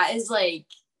 And that is like,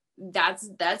 that's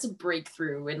a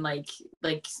breakthrough in like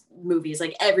movies.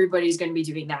 Like everybody's going to be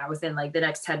doing that within like the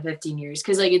next 10, 15 years.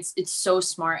 Cause like it's so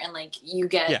smart. And like you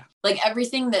get like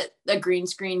everything that a green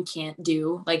screen can't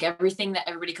do, like everything that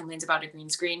everybody complains about a green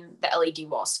screen, the LED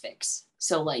walls fix.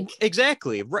 So like.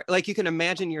 Exactly. Right. Like you can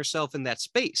imagine yourself in that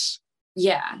space.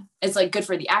 Yeah. It's like good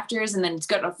for the actors. And then it's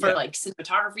good for like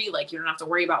cinematography. Like you don't have to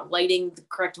worry about lighting the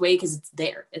correct way. Cause it's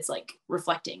there. It's like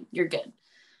reflecting. You're good.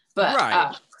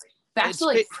 But back to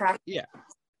like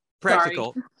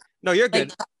practical. Sorry. No, you're good.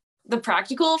 Like, the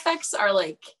practical effects are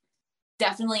like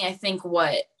definitely, I think,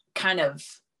 what kind of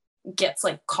gets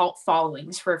like cult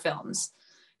followings for films,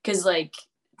 because like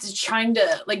trying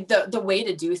to like the way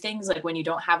to do things like when you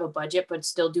don't have a budget but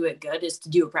still do it good is to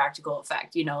do a practical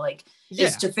effect. You know, like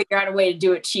is to figure out a way to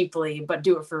do it cheaply but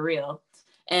do it for real.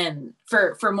 And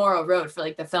for Morrow Road, for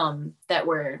like the film that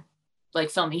we're like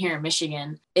filming here in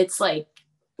Michigan, it's like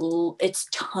it's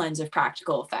tons of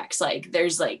practical effects. Like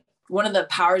there's like one of the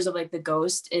powers of like the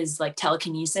ghost is like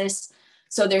telekinesis.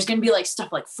 So there's going to be like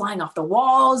stuff like flying off the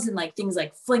walls and like things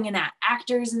like flinging at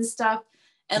actors and stuff.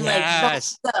 And like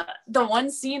the one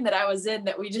scene that I was in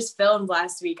that we just filmed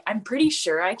last week, I'm pretty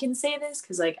sure I can say this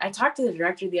because like I talked to the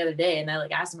director the other day and I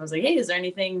like asked him, I was like, hey, is there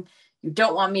anything you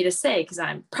don't want me to say? Because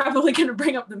I'm probably going to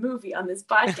bring up the movie on this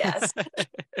podcast.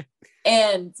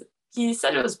 And he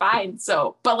said it was fine.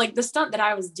 So, but like the stunt that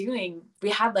I was doing,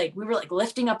 we were like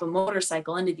lifting up a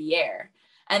motorcycle into the air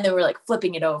and then we're like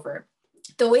flipping it over.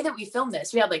 The way that we filmed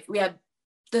this, we had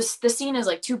this, the scene is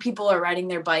like two people are riding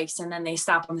their bikes and then they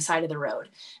stop on the side of the road.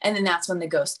 And then that's when the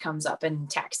ghost comes up and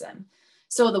attacks them.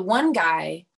 So the one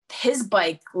guy, his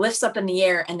bike lifts up in the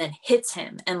air and then hits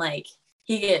him. And like,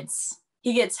 he gets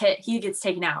hit, he gets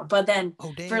taken out. But then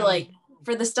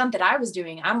for the stunt that I was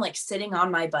doing, I'm like sitting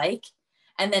on my bike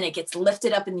and then it gets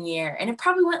lifted up in the air and it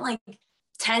probably went like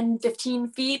 10, 15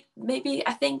 feet, maybe,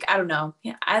 I think. I don't know.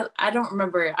 Yeah, I don't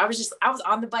remember. I was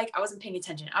on the bike. I wasn't paying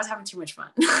attention. I was having too much fun.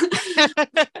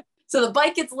 So the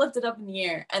bike gets lifted up in the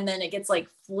air and then it gets like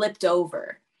flipped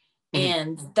over.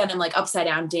 And then I'm like upside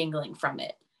down dangling from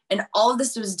it. And all of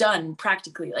this was done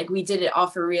practically. Like we did it all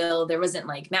for real. There wasn't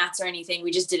like mats or anything.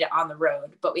 We just did it on the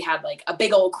road. But we had like a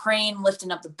big old crane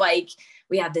lifting up the bike.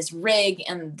 We had this rig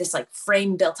and this like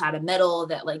frame built out of metal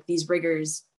that like these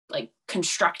riggers like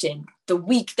constructed the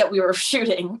week that we were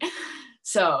shooting.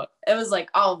 So it was like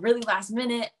all really last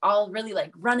minute, all really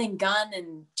like run and gun,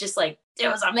 and just like it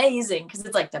was amazing because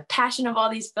it's like the passion of all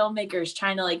these filmmakers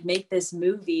trying to like make this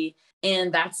movie.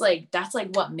 And that's like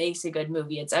what makes a good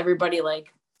movie. It's everybody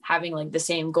like having like the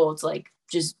same goal to like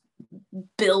just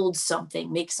build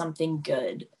something, make something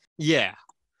good. Yeah.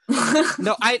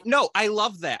 I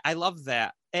love that. I love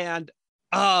that. And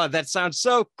that sounds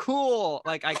so cool.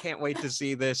 Like I can't wait to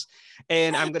see this.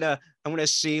 And I'm gonna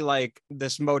see like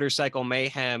this motorcycle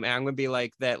mayhem, and I'm gonna be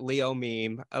like that Leo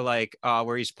meme, like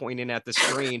where he's pointing at the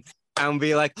screen. I'm gonna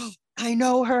be like, oh, I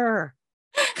know her.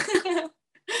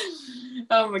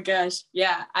 Oh my gosh.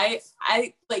 Yeah. I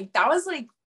like that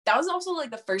was also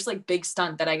like the first like big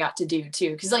stunt that I got to do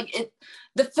too. Cause like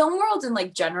the film world in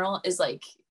like general is like,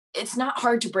 it's not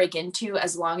hard to break into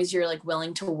as long as you're like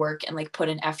willing to work and like put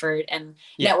in effort and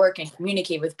network and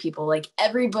communicate with people. Like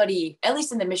everybody, at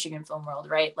least in the Michigan film world,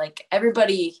 right? Like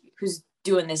everybody who's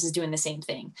doing this is doing the same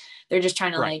thing. They're just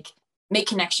trying to like make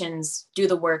connections, do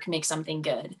the work, make something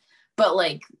good. But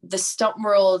like the stunt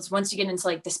worlds, once you get into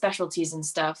like the specialties and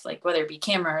stuff, like whether it be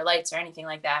camera or lights or anything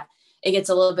like that, it gets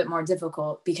a little bit more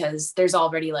difficult because there's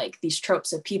already like these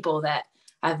tropes of people that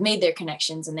have made their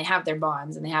connections and they have their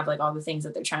bonds and they have like all the things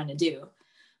that they're trying to do.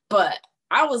 But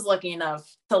I was lucky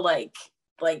enough to like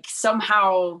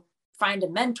somehow find a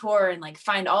mentor and like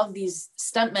find all of these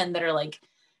stuntmen that are like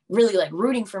really like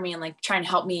rooting for me and like trying to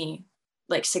help me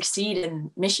like succeed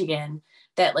in Michigan,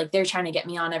 that like they're trying to get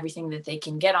me on everything that they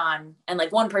can get on. And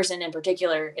like one person in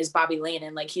particular is Bobby Lane,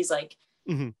 and like he's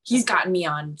gotten me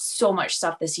on so much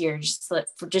stuff this year just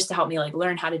to help me like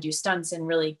learn how to do stunts and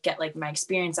really get like my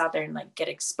experience out there and like get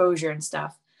exposure and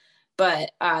stuff.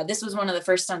 But this was one of the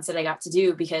first stunts that I got to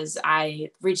do because I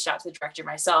reached out to the director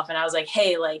myself and I was like,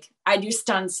 hey, like I do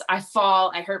stunts, I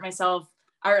fall, I hurt myself,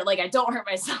 or like I don't hurt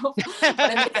myself, but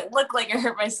I make it look like I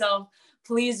hurt myself.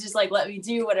 Please just like let me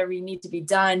do whatever you need to be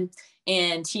done.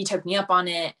 And he took me up on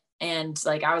it. And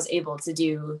like I was able to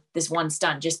do this one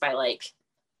stunt just by like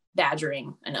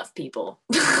badgering enough people.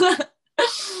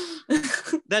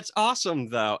 That's awesome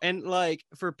though. And like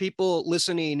for people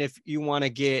listening, if you want to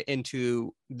get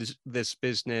into this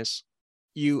business,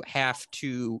 you have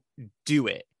to do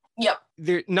it.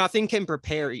 Yep. Nothing can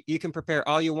prepare. You can prepare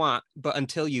all you want, but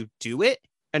until you do it,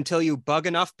 until you bug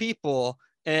enough people,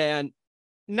 and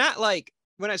not like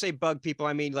when I say bug people,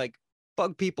 I mean like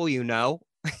bug people, Yeah.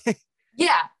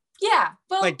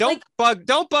 Well, like don't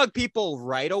bug people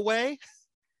right away.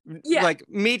 Yeah. Like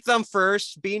meet them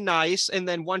first, be nice, and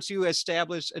then once you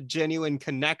establish a genuine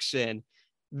connection,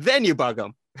 then you bug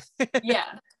them. Yeah.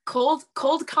 Cold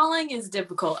calling is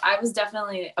difficult. I was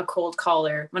definitely a cold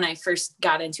caller when I first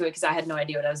got into it because I had no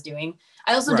idea what I was doing.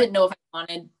 I also didn't know if I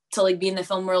wanted to like be in the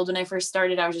film world when I first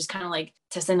started. I was just kind of like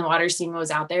testing the water, seeing what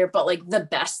was out there. But like the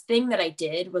best thing that I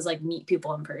did was like meet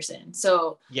people in person.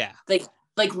 So yeah,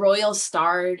 like Royal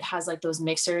Star has like those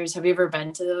mixers. Have you ever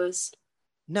been to those?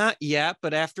 Not yet,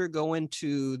 but after going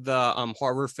to the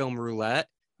horror film roulette,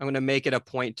 I'm gonna make it a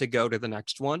point to go to the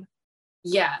next one.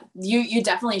 Yeah, you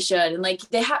definitely should. And like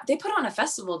they put on a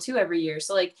festival too every year.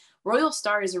 So like Royal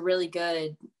Star is a really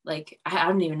good, like I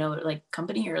don't even know, like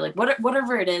company or like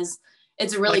whatever it is.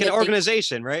 It's a really like good an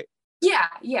organization, right? Yeah.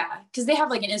 Because they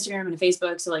have like an Instagram and a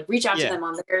Facebook. So like reach out to them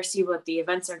on there, see what the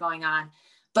events are going on.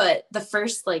 But the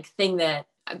first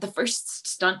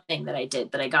stunt thing that I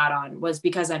did that I got on was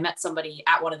because I met somebody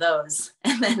at one of those,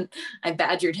 and then I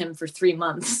badgered him for 3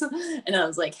 months. And I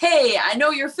was like, hey, I know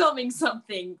you're filming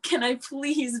something. Can I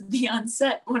please be on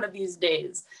set one of these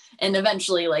days? And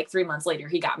eventually, like 3 months later,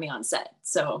 he got me on set.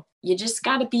 So you just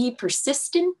got to be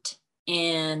persistent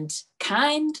and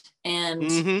kind and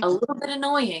a little bit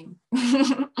annoying.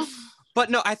 But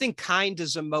no, I think kind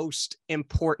is the most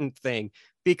important thing,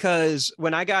 because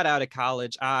when I got out of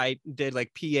college, I did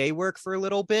like PA work for a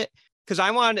little bit because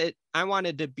I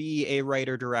wanted to be a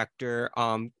writer director,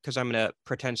 because I'm a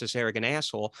pretentious, arrogant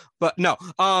asshole. But no,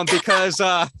 because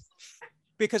I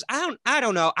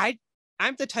don't know.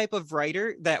 I'm the type of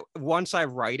writer that once I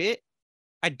write it,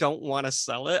 I don't want to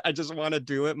sell it. I just want to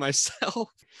do it myself.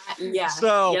 Yeah.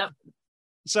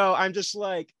 So I'm just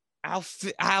like,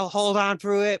 I'll hold on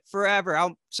through it forever.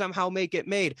 I'll somehow make it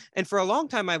made. And for a long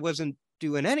time, I wasn't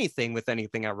doing anything with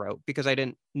anything I wrote because I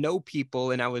didn't know people,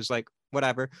 and I was like,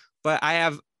 whatever. But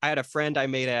I had a friend I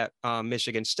made at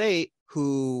Michigan State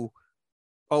who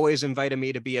always invited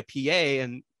me to be a PA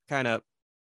and kind of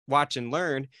watch and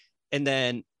learn. And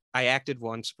then I acted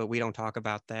once, but we don't talk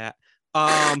about that.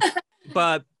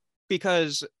 But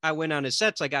because I went on his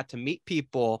sets, I got to meet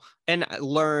people and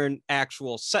learn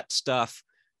actual set stuff.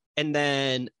 And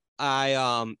then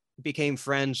I became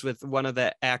friends with one of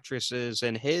the actresses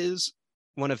in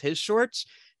one of his shorts.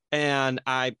 And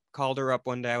I called her up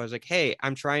one day. I was like, hey,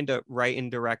 I'm trying to write and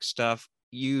direct stuff.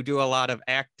 You do a lot of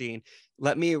acting.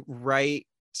 Let me write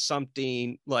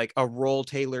something like a role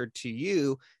tailored to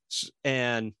you,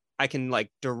 and I can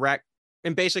like direct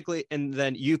and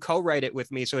then you co-write it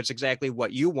with me. So it's exactly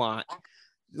what you want,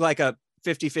 like a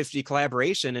 50-50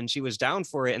 collaboration. And she was down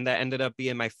for it. And that ended up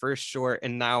being my first short.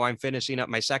 And now I'm finishing up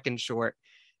my second short.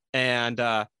 And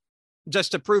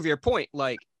just to prove your point,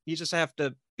 like you just have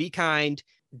to be kind,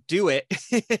 do it.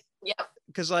 Yep.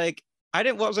 Because like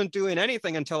wasn't doing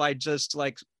anything until I just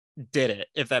like did it,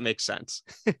 if that makes sense.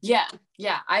 Yeah.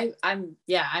 I'm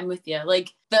with you. Like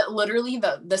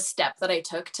the step that I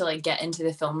took to like get into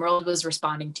the film world was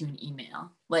responding to an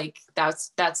email. Like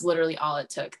that's literally all it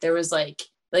took. There was like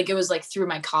it was like through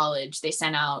my college, they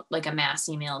sent out like a mass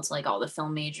email to like all the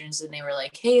film majors, and they were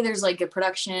like, hey, there's like a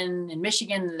production in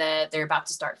Michigan that they're about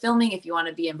to start filming. If you want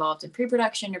to be involved in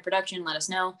pre-production or production, let us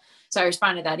know. So I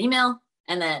responded to that email,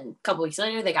 and then a couple weeks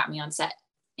later they got me on set.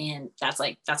 And that's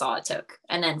all it took.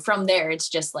 And then from there, it's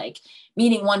just like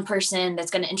meeting one person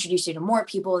that's going to introduce you to more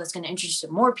people, that's going to introduce you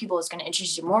to more people, that's going to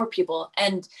introduce you to more people.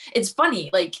 And it's funny,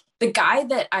 like the guy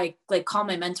that I like call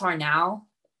my mentor now,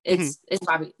 it's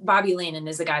Bobby Lehnan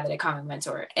is the guy that I call my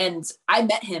mentor. And I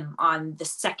met him on the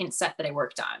second set that I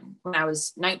worked on when I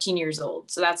was 19 years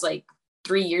old. So that's like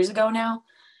 3 years ago now.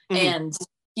 And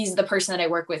he's the person that I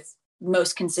work with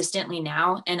most consistently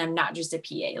now. And I'm not just a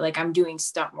PA, like I'm doing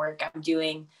stunt work. I'm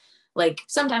doing like,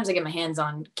 sometimes I get my hands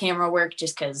on camera work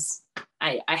just cause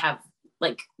I have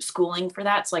like schooling for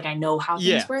that. So like, I know how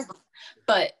things work,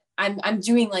 but I'm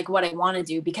doing like what I want to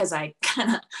do because I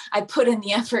put in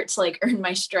the effort to like earn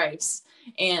my stripes.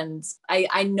 And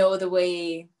I know the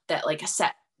way that like a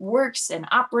set works and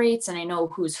operates, and I know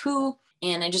who's who.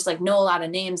 And I just like know a lot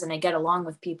of names and I get along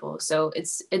with people. So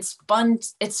it's fun.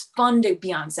 It's fun to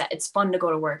be on set. It's fun to go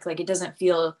to work. Like, it doesn't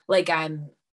feel like I'm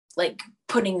like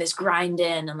putting this grind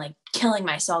in and like killing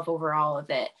myself over all of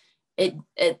it. It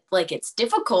like, it's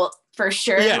difficult for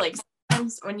sure. Yeah. Like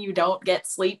sometimes when you don't get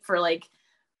sleep for like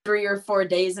 3 or 4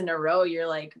 days in a row, you're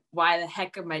like, why the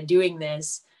heck am I doing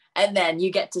this? And then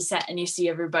you get to set and you see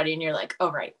everybody and you're like,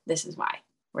 oh, right, this is why.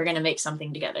 We're going to make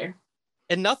something together.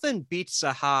 And nothing beats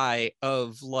a high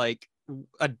of like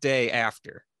a day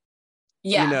after.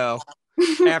 Yeah. You know,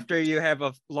 after you have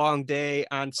a long day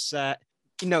on set,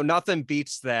 you know, nothing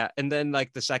beats that. And then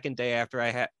like the second day after, I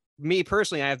have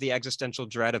the existential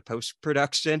dread of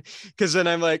post-production, because then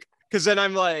I'm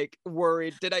like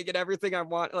worried, did I get everything I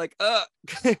want? Like,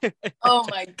 Oh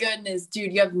my goodness,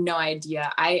 dude, you have no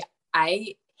idea.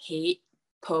 I hate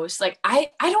post. Like I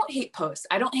don't hate post.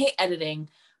 I don't hate editing.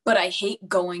 But I hate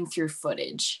going through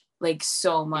footage like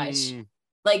so much.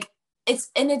 Like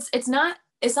it's not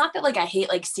that like I hate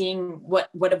like seeing what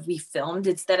have we filmed.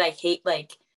 It's that I hate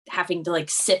like having to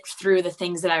like sift through the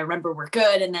things that I remember were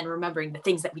good and then remembering the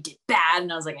things that we did bad.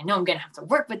 And I was like, I know I'm gonna have to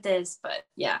work with this. But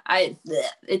yeah,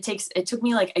 it took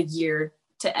me like a year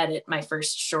to edit my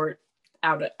first short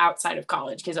outside of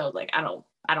college because I was like, I don't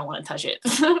want to touch it.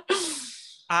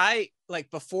 I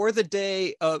like before the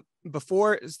day of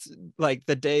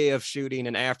shooting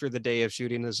and after the day of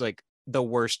shooting is like the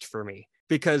worst for me,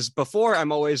 because before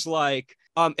I'm always like,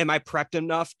 am I prepped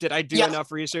enough? Did I do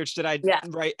enough research? Did I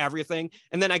write everything?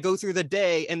 And then I go through the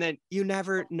day and then you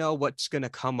never know what's going to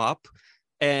come up.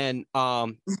 And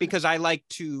because I like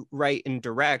to write and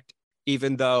direct,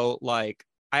 even though like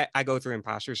I go through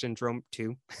imposter syndrome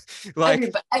too.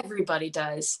 Like everybody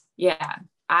does. Yeah.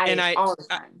 All the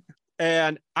time.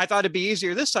 And I thought it'd be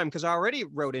easier this time because I already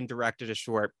wrote and directed a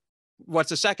short.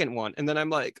 What's the second one? And then I'm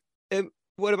like,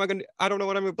 what am I going to, I don't know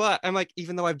what I'm going to, I'm like,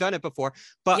 even though I've done it before,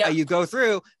 but you go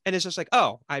through and it's just like,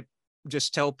 oh, I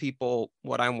just tell people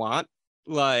what I want.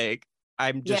 Like,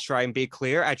 I'm just trying to be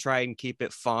clear. I try and keep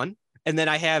it fun. And then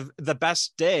I have the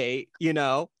best day, you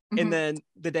know, and then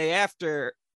the day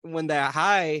after when that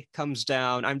high comes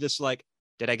down, I'm just like,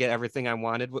 did I get everything I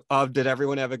wanted? Did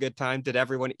everyone have a good time? Did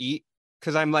everyone eat?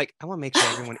 Because I'm like, I want to make sure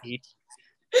everyone eats.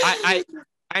 I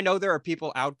know there are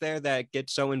people out there that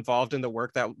get so involved in the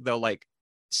work that they'll like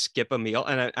skip a meal.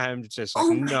 And I'm just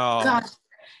like, no,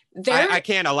 I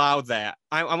can't allow that.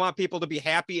 I want people to be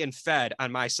happy and fed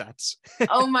on my sets.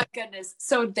 Oh my goodness.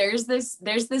 So there's this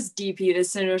DP,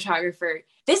 this cinematographer,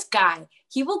 this guy,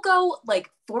 he will go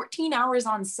like 14 hours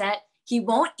on set. He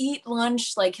won't eat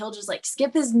lunch. Like he'll just like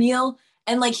skip his meal.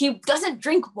 And like, he doesn't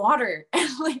drink water. And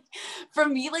like, for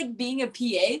me, like being a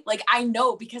PA, like I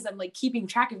know because I'm like keeping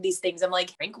track of these things. I'm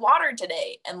like, drink water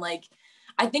today. And like,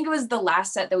 I think it was the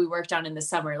last set that we worked on in the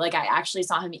summer. Like I actually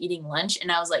saw him eating lunch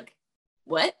and I was like,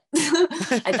 what?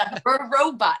 I thought you were a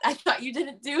robot. I thought you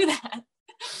didn't do that.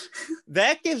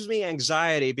 That gives me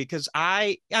anxiety because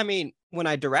I mean, when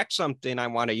I direct something, I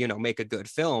want to, you know, make a good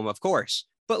film, of course,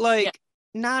 but like,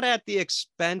 not at the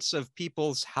expense of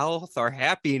people's health or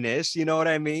happiness. You know what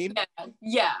I mean?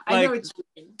 Yeah. Like, I know what you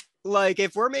mean. Like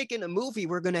if we're making a movie,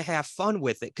 we're going to have fun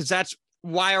with it. Cause that's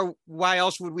why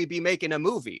else would we be making a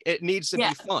movie? It needs to be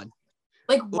fun.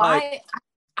 Like why,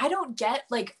 I don't get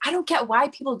why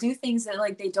people do things that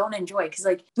like they don't enjoy. Cause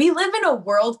like we live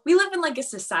in like a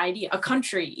society, a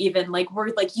country, even like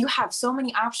we're like, you have so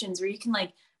many options where you can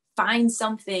like find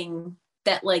something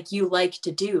that like you like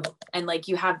to do and like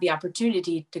you have the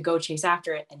opportunity to go chase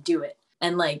after it and do it.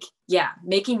 And like, yeah,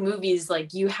 making movies,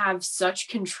 like you have such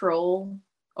control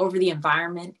over the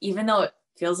environment, even though it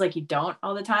feels like you don't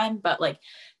all the time. But like,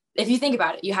 if you think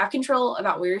about it, you have control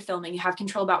about where you're filming, you have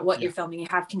control about what you're filming, you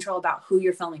have control about who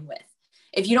you're filming with.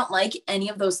 If you don't like any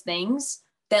of those things,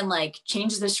 then like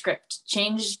change the script,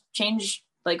 change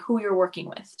like who you're working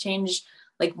with, change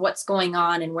like what's going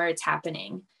on and where it's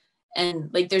happening. And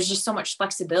like there's just so much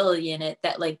flexibility in it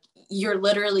that like you're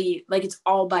literally like it's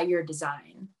all by your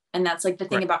design. And that's like the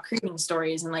thing about creating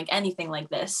stories and like anything like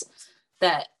this,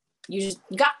 that you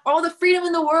got all the freedom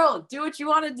in the world. Do what you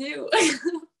want to do.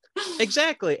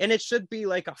 Exactly. And it should be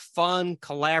like a fun,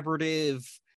 collaborative.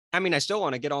 I mean, I still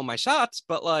want to get all my shots,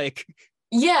 but like,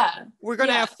 yeah, we're going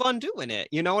to have fun doing it.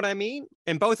 You know what I mean?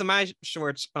 And both of my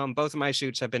shorts, both of my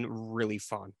shoots have been really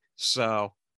fun.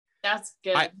 So that's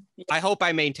good. I hope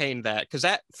I maintain that, because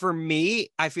that, for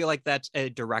me, I feel like that's a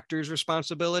director's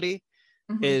responsibility,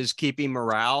 is keeping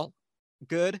morale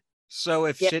good. So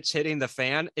if shit's hitting the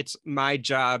fan, it's my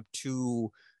job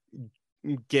to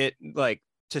get like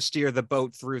to steer the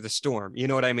boat through the storm. You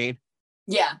know what I mean?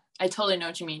 Yeah, I totally know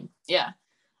what you mean. Yeah.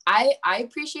 I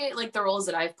appreciate like the roles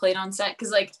that I've played on set,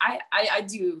 because like I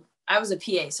was a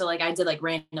PA, so like I did like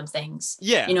random things.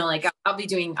 Yeah. You know, like I'll be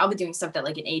doing stuff that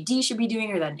like an AD should be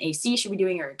doing, or that an AC should be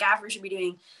doing, or a gaffer should be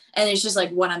doing. And it's just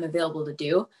like what I'm available to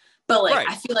do. But like,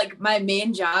 I feel like my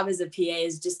main job as a PA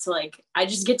is just to like, I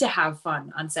just get to have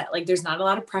fun on set. Like there's not a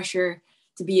lot of pressure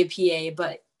to be a PA,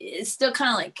 but it's still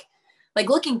kind of like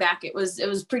looking back, it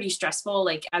was pretty stressful.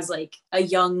 Like as like a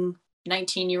young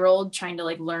 19-year-old trying to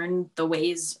like learn the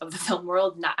ways of the film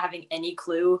world, not having any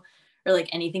clue or like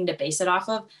anything to base it off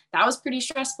of. That was pretty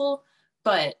stressful.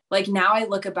 But like now I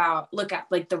look at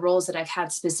like the roles that I've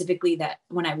had specifically that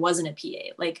when I wasn't a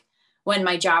PA, like when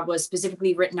my job was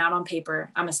specifically written out on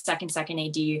paper, I'm a second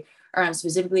AD, or I'm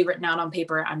specifically written out on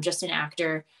paper, I'm just an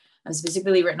actor. I'm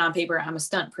specifically written on paper, I'm a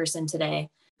stunt person today.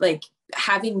 Like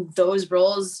having those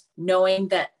roles, knowing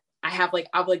that I have like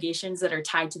obligations that are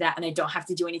tied to that and I don't have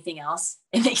to do anything else,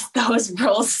 it makes those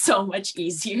roles so much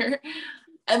easier.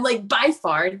 And like by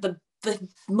far the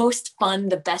most fun,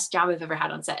 the best job I've ever had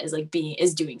on set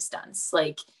is doing stunts.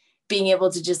 Like being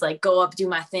able to just like go up, do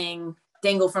my thing,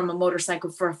 dangle from a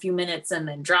motorcycle for a few minutes and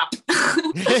then drop.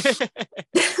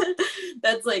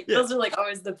 That's like, those are like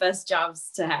always the best jobs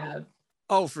to have.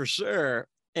 Oh, for sure.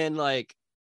 And like,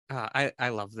 I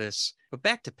love this, but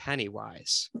back to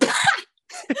Pennywise.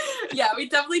 Yeah, we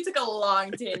definitely took a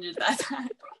long tangent that time.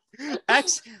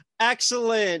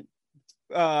 Excellent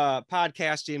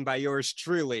podcasting by yours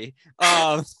truly.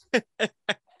 Having a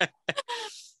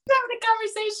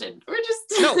conversation. We're just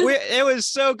it was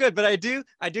so good, but I do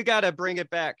gotta bring it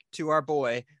back to our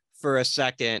boy for a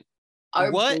second.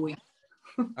 Boy.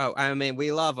 Oh, I mean,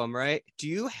 we love him, right? Do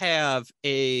you have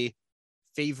a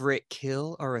favorite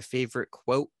kill or a favorite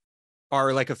quote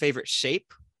or like a favorite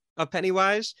shape of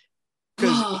Pennywise?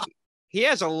 Because he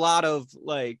has a lot of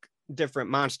like different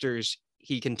monsters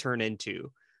he can turn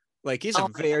into. Like he's a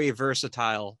very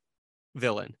versatile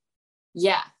villain.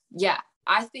 Yeah.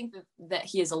 I think that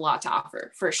he has a lot to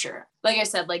offer for sure. Like I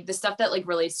said, like the stuff that like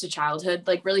relates to childhood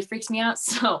like really freaks me out.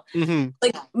 So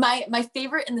like my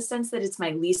favorite in the sense that it's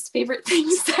my least favorite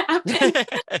things to happen.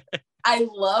 I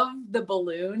love the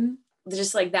balloon,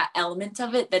 just like that element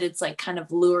of it, that it's like kind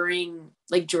of luring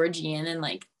like Georgie in and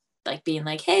like being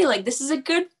like, hey, like this is a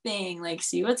good thing, like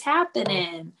see what's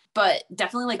happening. But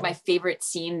definitely like my favorite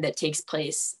scene that takes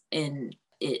place in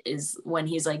it is when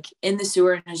he's like in the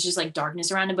sewer and there's just like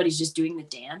darkness around him, but he's just doing the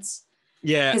dance.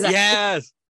 Yeah.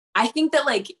 Yes. I think that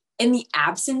like in the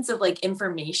absence of like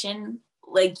information,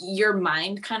 like your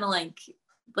mind kind of like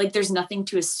there's nothing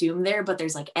to assume there, but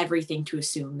there's like everything to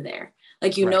assume there.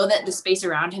 Like, you know that the space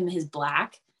around him is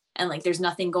black and like there's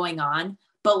nothing going on,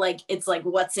 but like it's like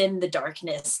what's in the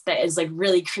darkness that is like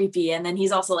really creepy. And then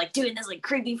he's also like doing this like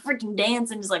creepy freaking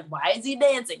dance and just like, why is he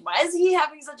dancing? Why is he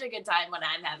having such a good time when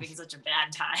I'm having such a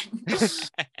bad time?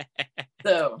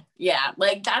 So yeah,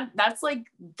 like that's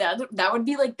like that would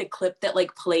be like the clip that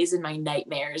like plays in my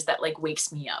nightmares that like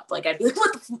wakes me up. Like I'd be like,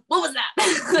 what was that?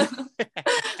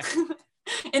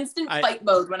 Instant fight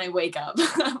mode when I wake up.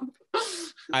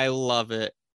 I love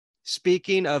it.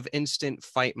 Speaking of instant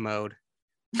fight mode,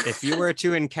 if you were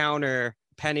to encounter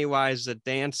Pennywise the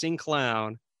dancing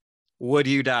clown, would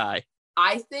you die?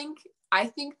 I think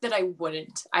that I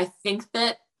wouldn't. I think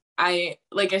that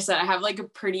like I said, I have like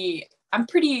I'm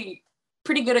pretty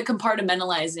good at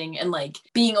compartmentalizing and like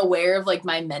being aware of like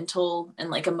my mental and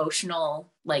like emotional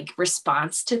like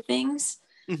response to things.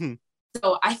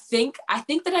 So I think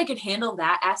that I could handle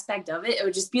that aspect of it. It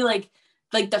would just be like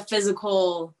the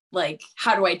physical, like,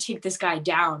 how do I take this guy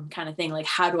down kind of thing? Like,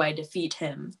 how do I defeat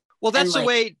him? Well, that's the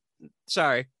way.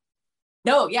 Sorry.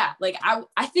 No, yeah. Like,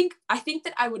 I think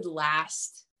that I would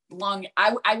last long.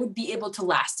 I would be able to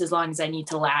last as long as I need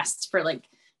to last for like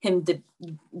him to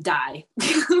die.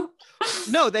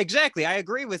 No, exactly. I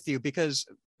agree with you, because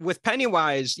with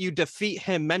Pennywise, you defeat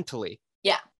him mentally.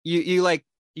 Yeah. You like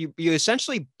you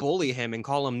essentially bully him and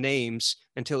call him names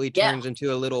until he turns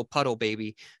into a little puddle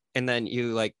baby, and then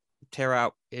you like tear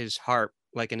out his heart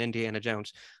like an Indiana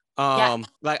Jones.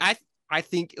 Like I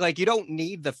think like you don't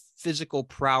need the physical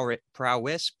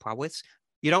prowess.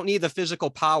 You don't need the physical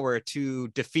power to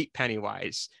defeat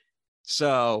Pennywise.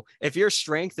 So if your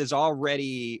strength is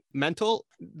already mental,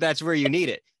 that's where you need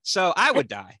it. So I would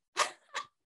die.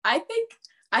 I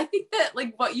think that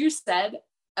like what you said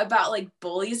about like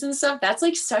bullies and stuff, that's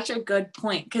like such a good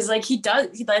point, because like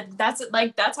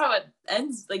that's how it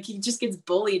ends. Like he just gets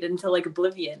bullied into like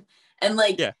oblivion, and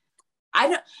like I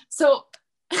don't. So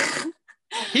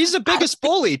he's the biggest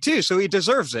bully too, so he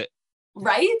deserves it,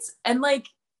 right? And like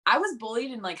I was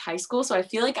bullied in like high school, so I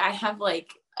feel like I have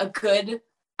like a good.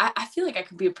 I feel like I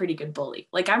could be a pretty good bully.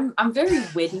 Like I'm very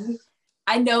witty.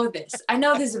 I know this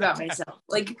about myself.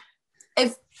 Like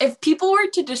if people were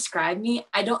to describe me,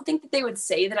 I don't think that they would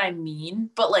say that I'm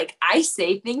mean, but like I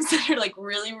say things that are like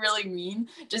really, really mean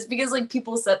just because like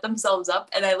people set themselves up,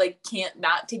 and I like can't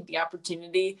not take the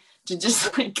opportunity to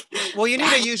just like. Well, you need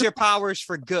to use your powers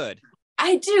for good.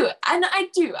 I do. And I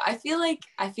do. I feel like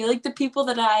the people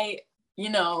that I,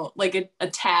 like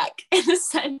attack in a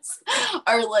sense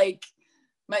are like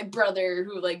my brother,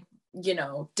 who like,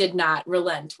 did not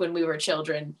relent when we were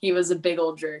children. He was a big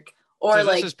old jerk. Or so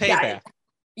like payback.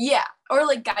 Yeah. Or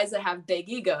like guys that have big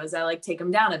egos. I like take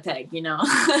them down a peg,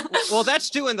 Well, that's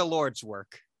doing the Lord's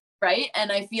work. Right.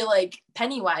 And I feel like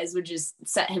Pennywise would just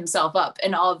set himself up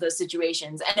in all of those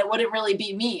situations, and it wouldn't really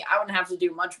be me. I wouldn't have to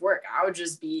do much work. I would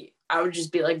just be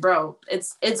like, bro,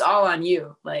 it's all on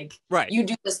you. Like, right. You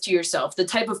do this to yourself. The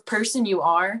type of person you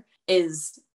are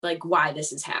is like why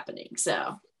this is happening.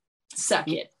 So suck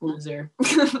it, loser.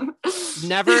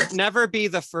 Never be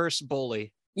the first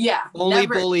bully. Yeah. Only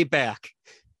bully back.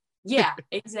 Yeah,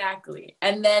 exactly.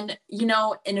 And then,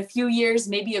 in a few years,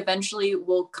 maybe eventually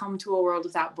we'll come to a world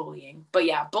without bullying. But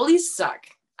yeah, bullies suck.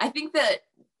 I think that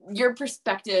your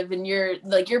perspective and your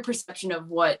perception of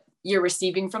what you're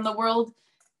receiving from the world,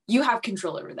 you have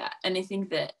control over that. And I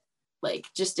think that like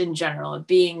just in general,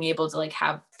 being able to like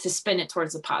have to spin it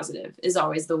towards the positive is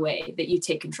always the way that you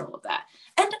take control of that.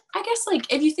 And I guess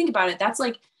like if you think about it, that's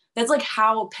like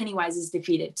how Pennywise is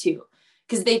defeated too.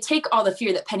 Because they take all the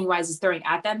fear that Pennywise is throwing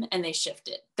at them and they shift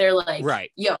it. They're like,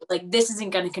 right. Yo, like this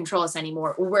isn't going to control us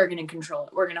anymore. We're going to control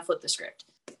it. We're going to flip the script.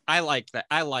 I like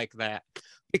that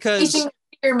because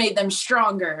fear made them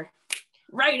stronger.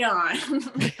 Right on.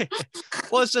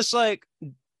 Well, it's just like,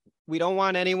 we don't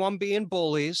want anyone being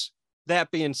bullies.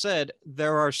 That being said,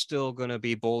 there are still going to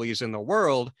be bullies in the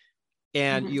world,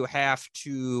 and you have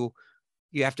to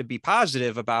be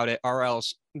positive about it, or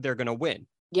else they're going to win.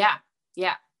 Yeah.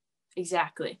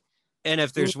 Exactly. And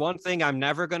if there's one thing I'm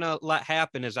never going to let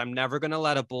happen, is I'm never going to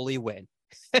let a bully win.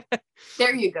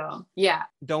 There you go. Yeah.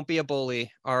 Don't be a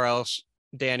bully, or else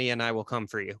Danny and I will come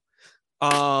for you.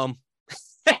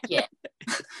 Yeah.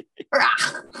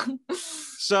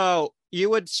 So you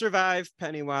would survive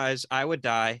Pennywise. I would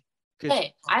die.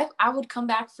 Hey, I would come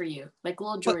back for you, like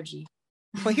little Georgie.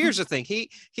 But here's the thing.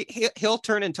 He'll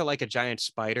turn into like a giant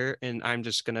spider, and I'm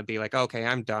just going to be like, okay,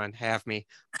 I'm done. Have me.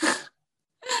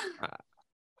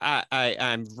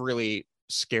 I'm really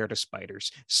scared of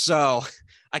spiders, so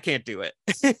I can't do it.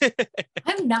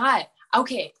 I'm not.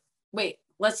 Okay, wait.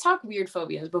 Let's talk weird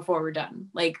phobias before we're done.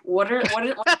 Like, what's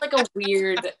like a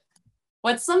weird?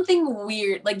 What's something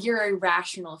weird? Like your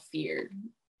irrational fear?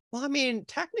 Well, I mean,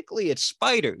 technically, it's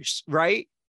spiders, right?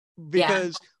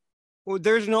 Because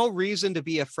there's no reason to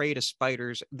be afraid of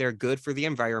spiders. They're good for the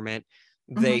environment.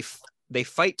 They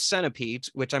fight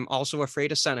centipedes, which I'm also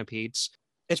afraid of centipedes.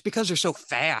 It's because they're so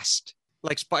fast,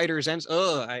 like spiders. And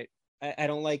I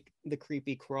don't like the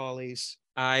creepy crawlies.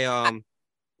 I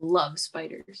love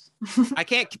spiders. I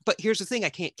can't. But here's the thing: I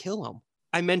can't kill them.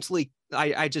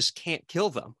 I just can't kill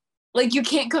them. Like you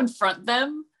can't confront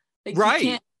them. Like, right. You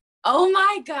can't, oh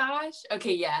my gosh.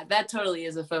 Okay, yeah, that totally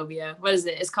is a phobia. What is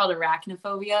it? It's called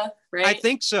arachnophobia, right? I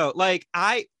think so. Like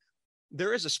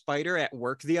there is a spider at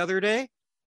work the other day,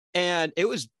 and it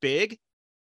was big,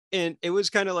 and it was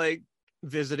kind of like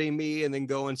visiting me and then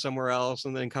going somewhere else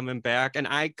and then coming back, and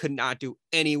I could not do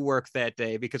any work that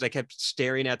day because I kept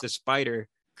staring at the spider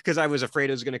because I was afraid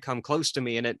it was going to come close to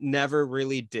me, and it never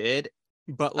really did.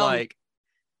 But like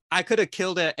I could have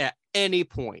killed it at any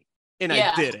point, and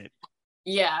I didn't.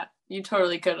 Yeah, you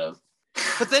totally could have.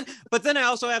 But then I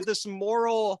also have this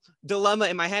moral dilemma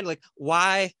in my head, like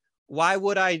why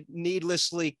would I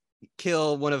needlessly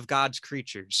kill one of God's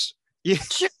creatures?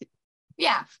 Sure.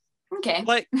 Yeah. Okay.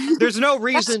 Like, there's no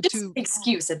reason to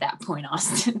excuse at that point,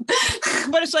 Austin.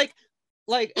 But it's like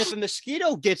like if a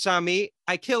mosquito gets on me,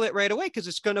 I kill it right away because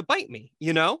it's going to bite me,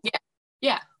 you know? Yeah.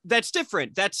 Yeah. That's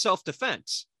different. That's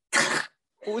self-defense.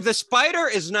 The spider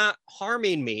is not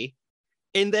harming me.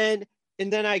 And then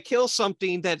I kill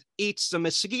something that eats the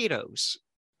mosquitoes.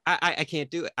 I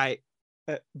can't do it.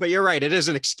 But you're right. It is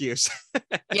an excuse.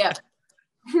 Yeah.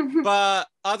 But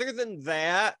other than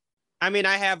that, I mean,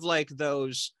 I have like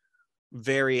those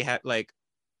very like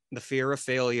the fear of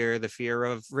failure, the fear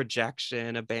of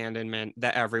rejection, abandonment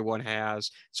that everyone has.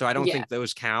 So I don't think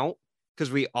those count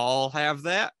because we all have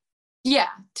that. Yeah,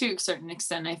 to a certain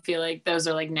extent, I feel like those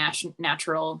are like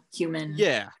natural human.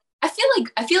 Yeah. I feel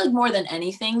like more than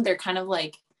anything, they're kind of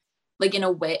like in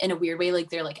a weird way, like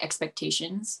they're like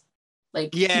expectations.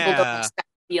 Like people don't expect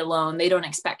to be alone. They don't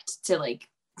expect to like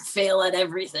fail at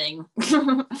everything.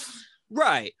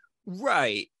 Right.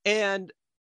 And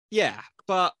yeah,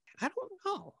 but I don't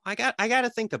know. I got to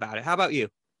think about it. How about you?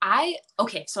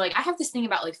 So like I have this thing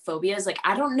about like phobias. Like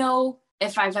I don't know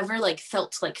if I've ever like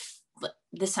felt like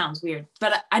this sounds weird,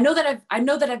 but I know that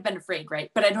I've been afraid, right?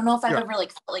 But I don't know if I've ever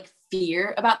like felt like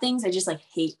fear about things. I just like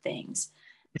hate things.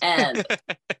 And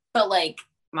but like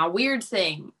my weird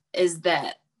thing is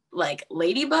that like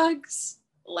ladybugs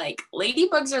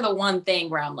are the one thing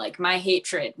where I'm like my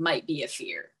hatred might be a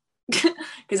fear.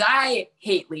 Because I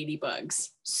hate ladybugs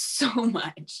so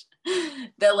much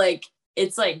that like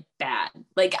it's like bad.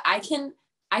 Like I can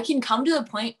come to the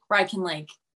point where I can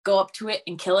like go up to it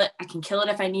and kill it. I can kill it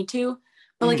if I need to.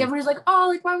 But like everybody's like, oh,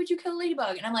 like why would you kill a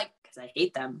ladybug? And I'm like, because I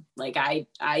hate them. Like I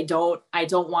don't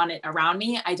want it around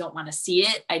me. I don't want to see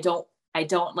it. I don't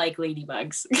like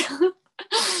ladybugs.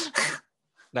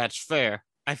 That's fair.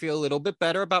 I feel a little bit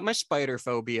better about my spider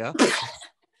phobia.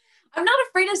 I'm not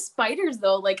afraid of spiders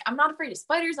though. Like I'm not afraid of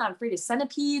spiders. I'm not afraid of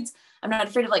centipedes. I'm not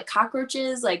afraid of like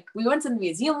cockroaches. Like we went to the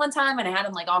museum one time and I had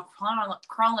them like all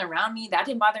crawling around me. That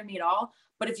didn't bother me at all.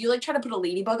 But if you like try to put a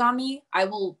ladybug on me, I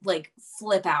will like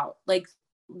flip out. Like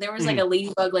there was like a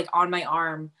ladybug like on my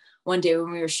arm one day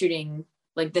when we were shooting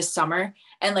like this summer.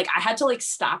 And like I had to like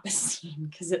stop a scene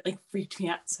because it like freaked me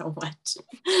out so much.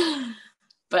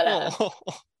 But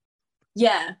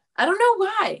yeah, I don't know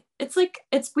why. It's like,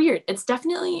 it's weird. It's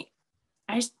definitely,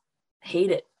 I just hate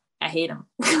it. I hate them.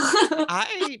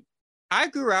 I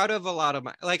grew out of a lot of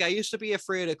I used to be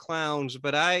afraid of clowns,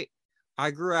 but I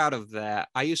grew out of that.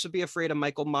 I used to be afraid of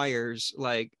Michael Myers,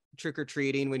 like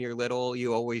trick-or-treating when you're little,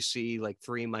 you always see like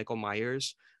 3 Michael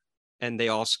Myers and they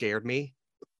all scared me.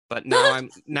 But now I'm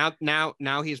now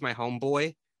he's my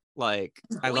homeboy. Like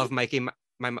I love Mikey My.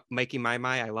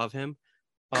 I love him.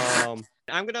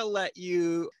 I'm gonna let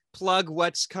you plug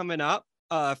what's coming up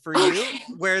for you,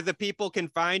 where the people can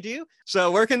find you.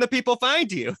 So where can the people find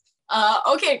you?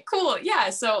 Okay, cool. Yeah,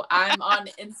 so I'm on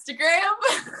Instagram.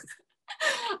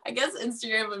 I guess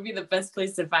Instagram would be the best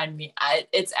place to find me.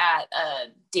 It's at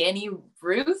Dani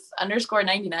Ruth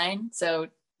 _99. So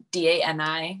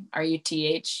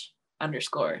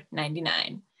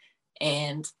DANIRUTH_99.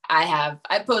 And I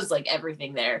post like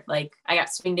everything there. Like I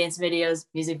got swing dance videos,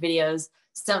 music videos,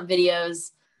 stunt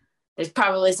videos. There's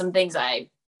probably some things I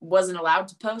wasn't allowed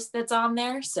to post that's on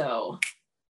there. So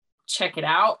check it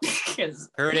out.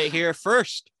 Heard it here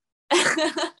first.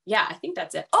 Yeah, I think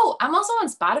that's it. Oh, I'm also on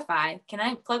Spotify. Can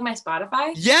I plug my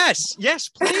Spotify? Yes,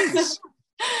 please.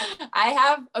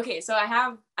 I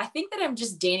think that I'm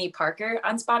just Dani Parker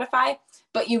on Spotify,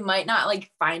 but you might not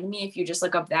like find me if you just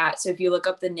look up that. So if you look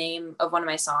up the name of one of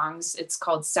my songs, it's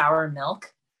called Sour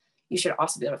Milk. You should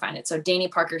also be able to find it. So Dani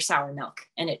Parker Sour Milk,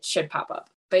 and it should pop up.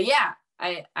 But yeah,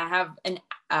 I have an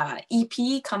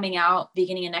EP coming out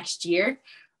beginning of next year.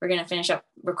 We're going to finish up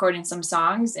recording some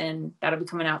songs and that'll be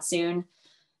coming out soon.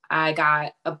 I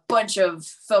got a bunch of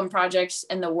film projects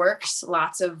in the works,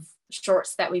 lots of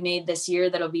shorts that we made this year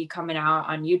that'll be coming out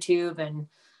on YouTube, and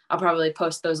I'll probably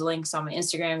post those links on my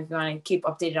Instagram if you want to keep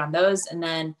updated on those. And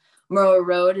then Murrow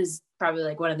Road is probably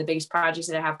like one of the biggest projects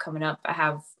that I have coming up. I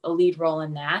have a lead role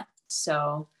in that.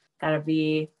 So that'll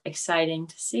be exciting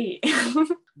to see.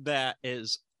 That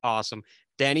is awesome.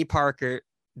 Dani Parker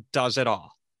does it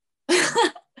all.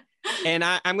 And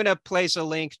I'm going to place a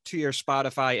link to your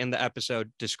Spotify in the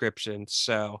episode description.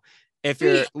 So if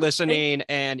you're listening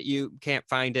and you can't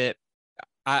find it,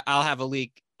 I'll have a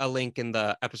link in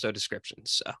the episode description.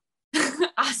 So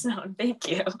awesome. Thank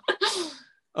you.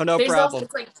 Oh, no problem.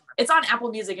 Also, it's on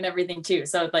Apple Music and everything too.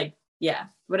 So like, yeah,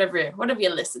 whatever you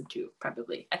listen to,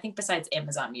 probably. I think besides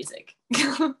Amazon Music.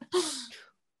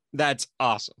 That's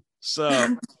awesome.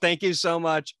 So thank you so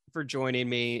much for joining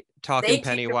me, talking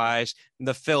Pennywise,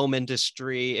 the film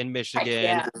industry in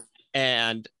Michigan,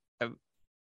 and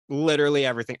literally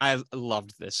everything. I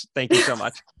loved this. Thank you so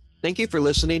much. Thank you for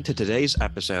listening to today's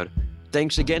episode.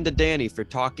 Thanks again to Dani for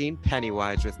talking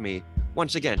Pennywise with me.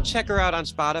 Once again, check her out on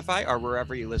Spotify or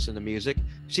wherever you listen to music.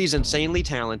 She's insanely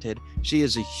talented. She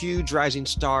is a huge rising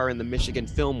star in the Michigan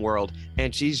film world,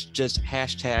 and she's just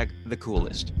 #the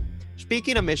coolest.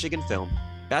 Speaking of Michigan film,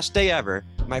 Best Day Ever,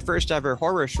 my first ever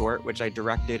horror short, which I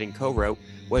directed and co-wrote,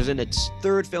 was in its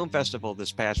 3rd film festival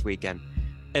this past weekend.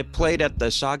 It played at the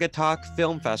Saugatuck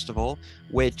Film Festival,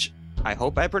 which I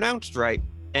hope I pronounced right,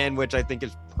 and which I think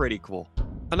is pretty cool.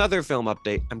 Another film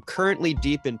update, I'm currently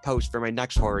deep in post for my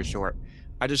next horror short.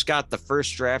 I just got the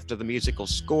first draft of the musical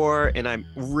score, and I'm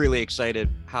really excited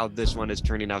how this one is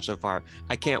turning out so far.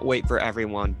 I can't wait for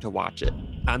everyone to watch it.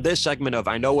 On this segment of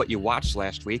I Know What You Watched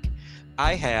Last Week,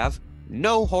 I have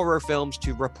no horror films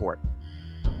to report.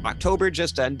 October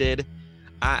just ended.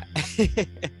 I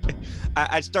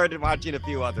started watching a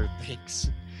few other things.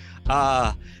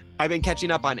 I've been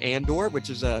catching up on Andor, which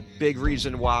is a big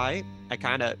reason why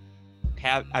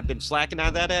I've been slacking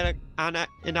on that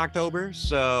in October,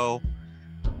 so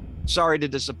sorry to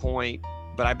disappoint,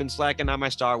 but I've been slacking on my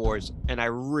Star Wars, and I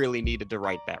really needed to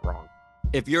right that wrong.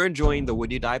 If you're enjoying the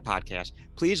Would You Die podcast,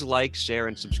 please like, share,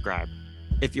 and subscribe.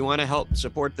 If you want to help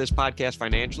support this podcast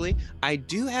financially, I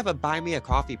do have a Buy Me a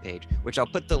Coffee page, which I'll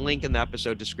put the link in the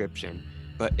episode description,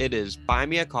 but it is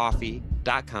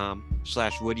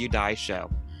buymeacoffee.com/wouldyoudie-show.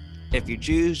 If you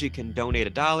choose, you can donate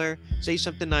 $1, say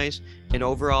something nice, and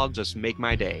overall just make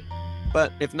my day.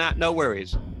 But if not, no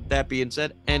worries. That being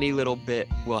said, any little bit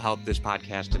will help this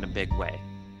podcast in a big way.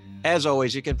 As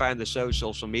always, you can find the show's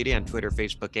social media on Twitter,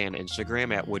 Facebook, and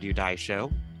Instagram at Would You Die Show.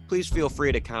 Please feel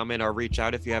free to comment or reach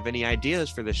out if you have any ideas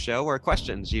for the show or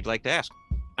questions you'd like to ask.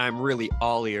 I'm really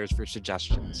all ears for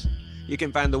suggestions. You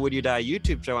can find the Would You Die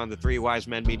YouTube show on the 3 Wise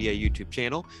Men Media YouTube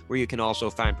channel, where you can also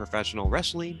find professional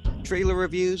wrestling, trailer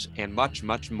reviews, and much,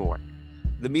 much more.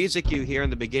 The music you hear in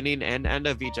the beginning and end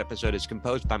of each episode is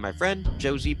composed by my friend,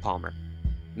 Josie Palmer.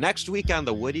 Next week on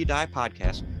the Would You Die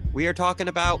podcast, we are talking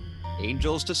about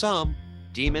angels to some,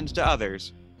 demons to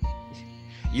others.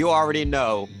 You already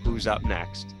know who's up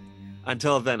next.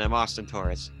 Until then, I'm Austin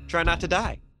Torres. Try not to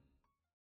die.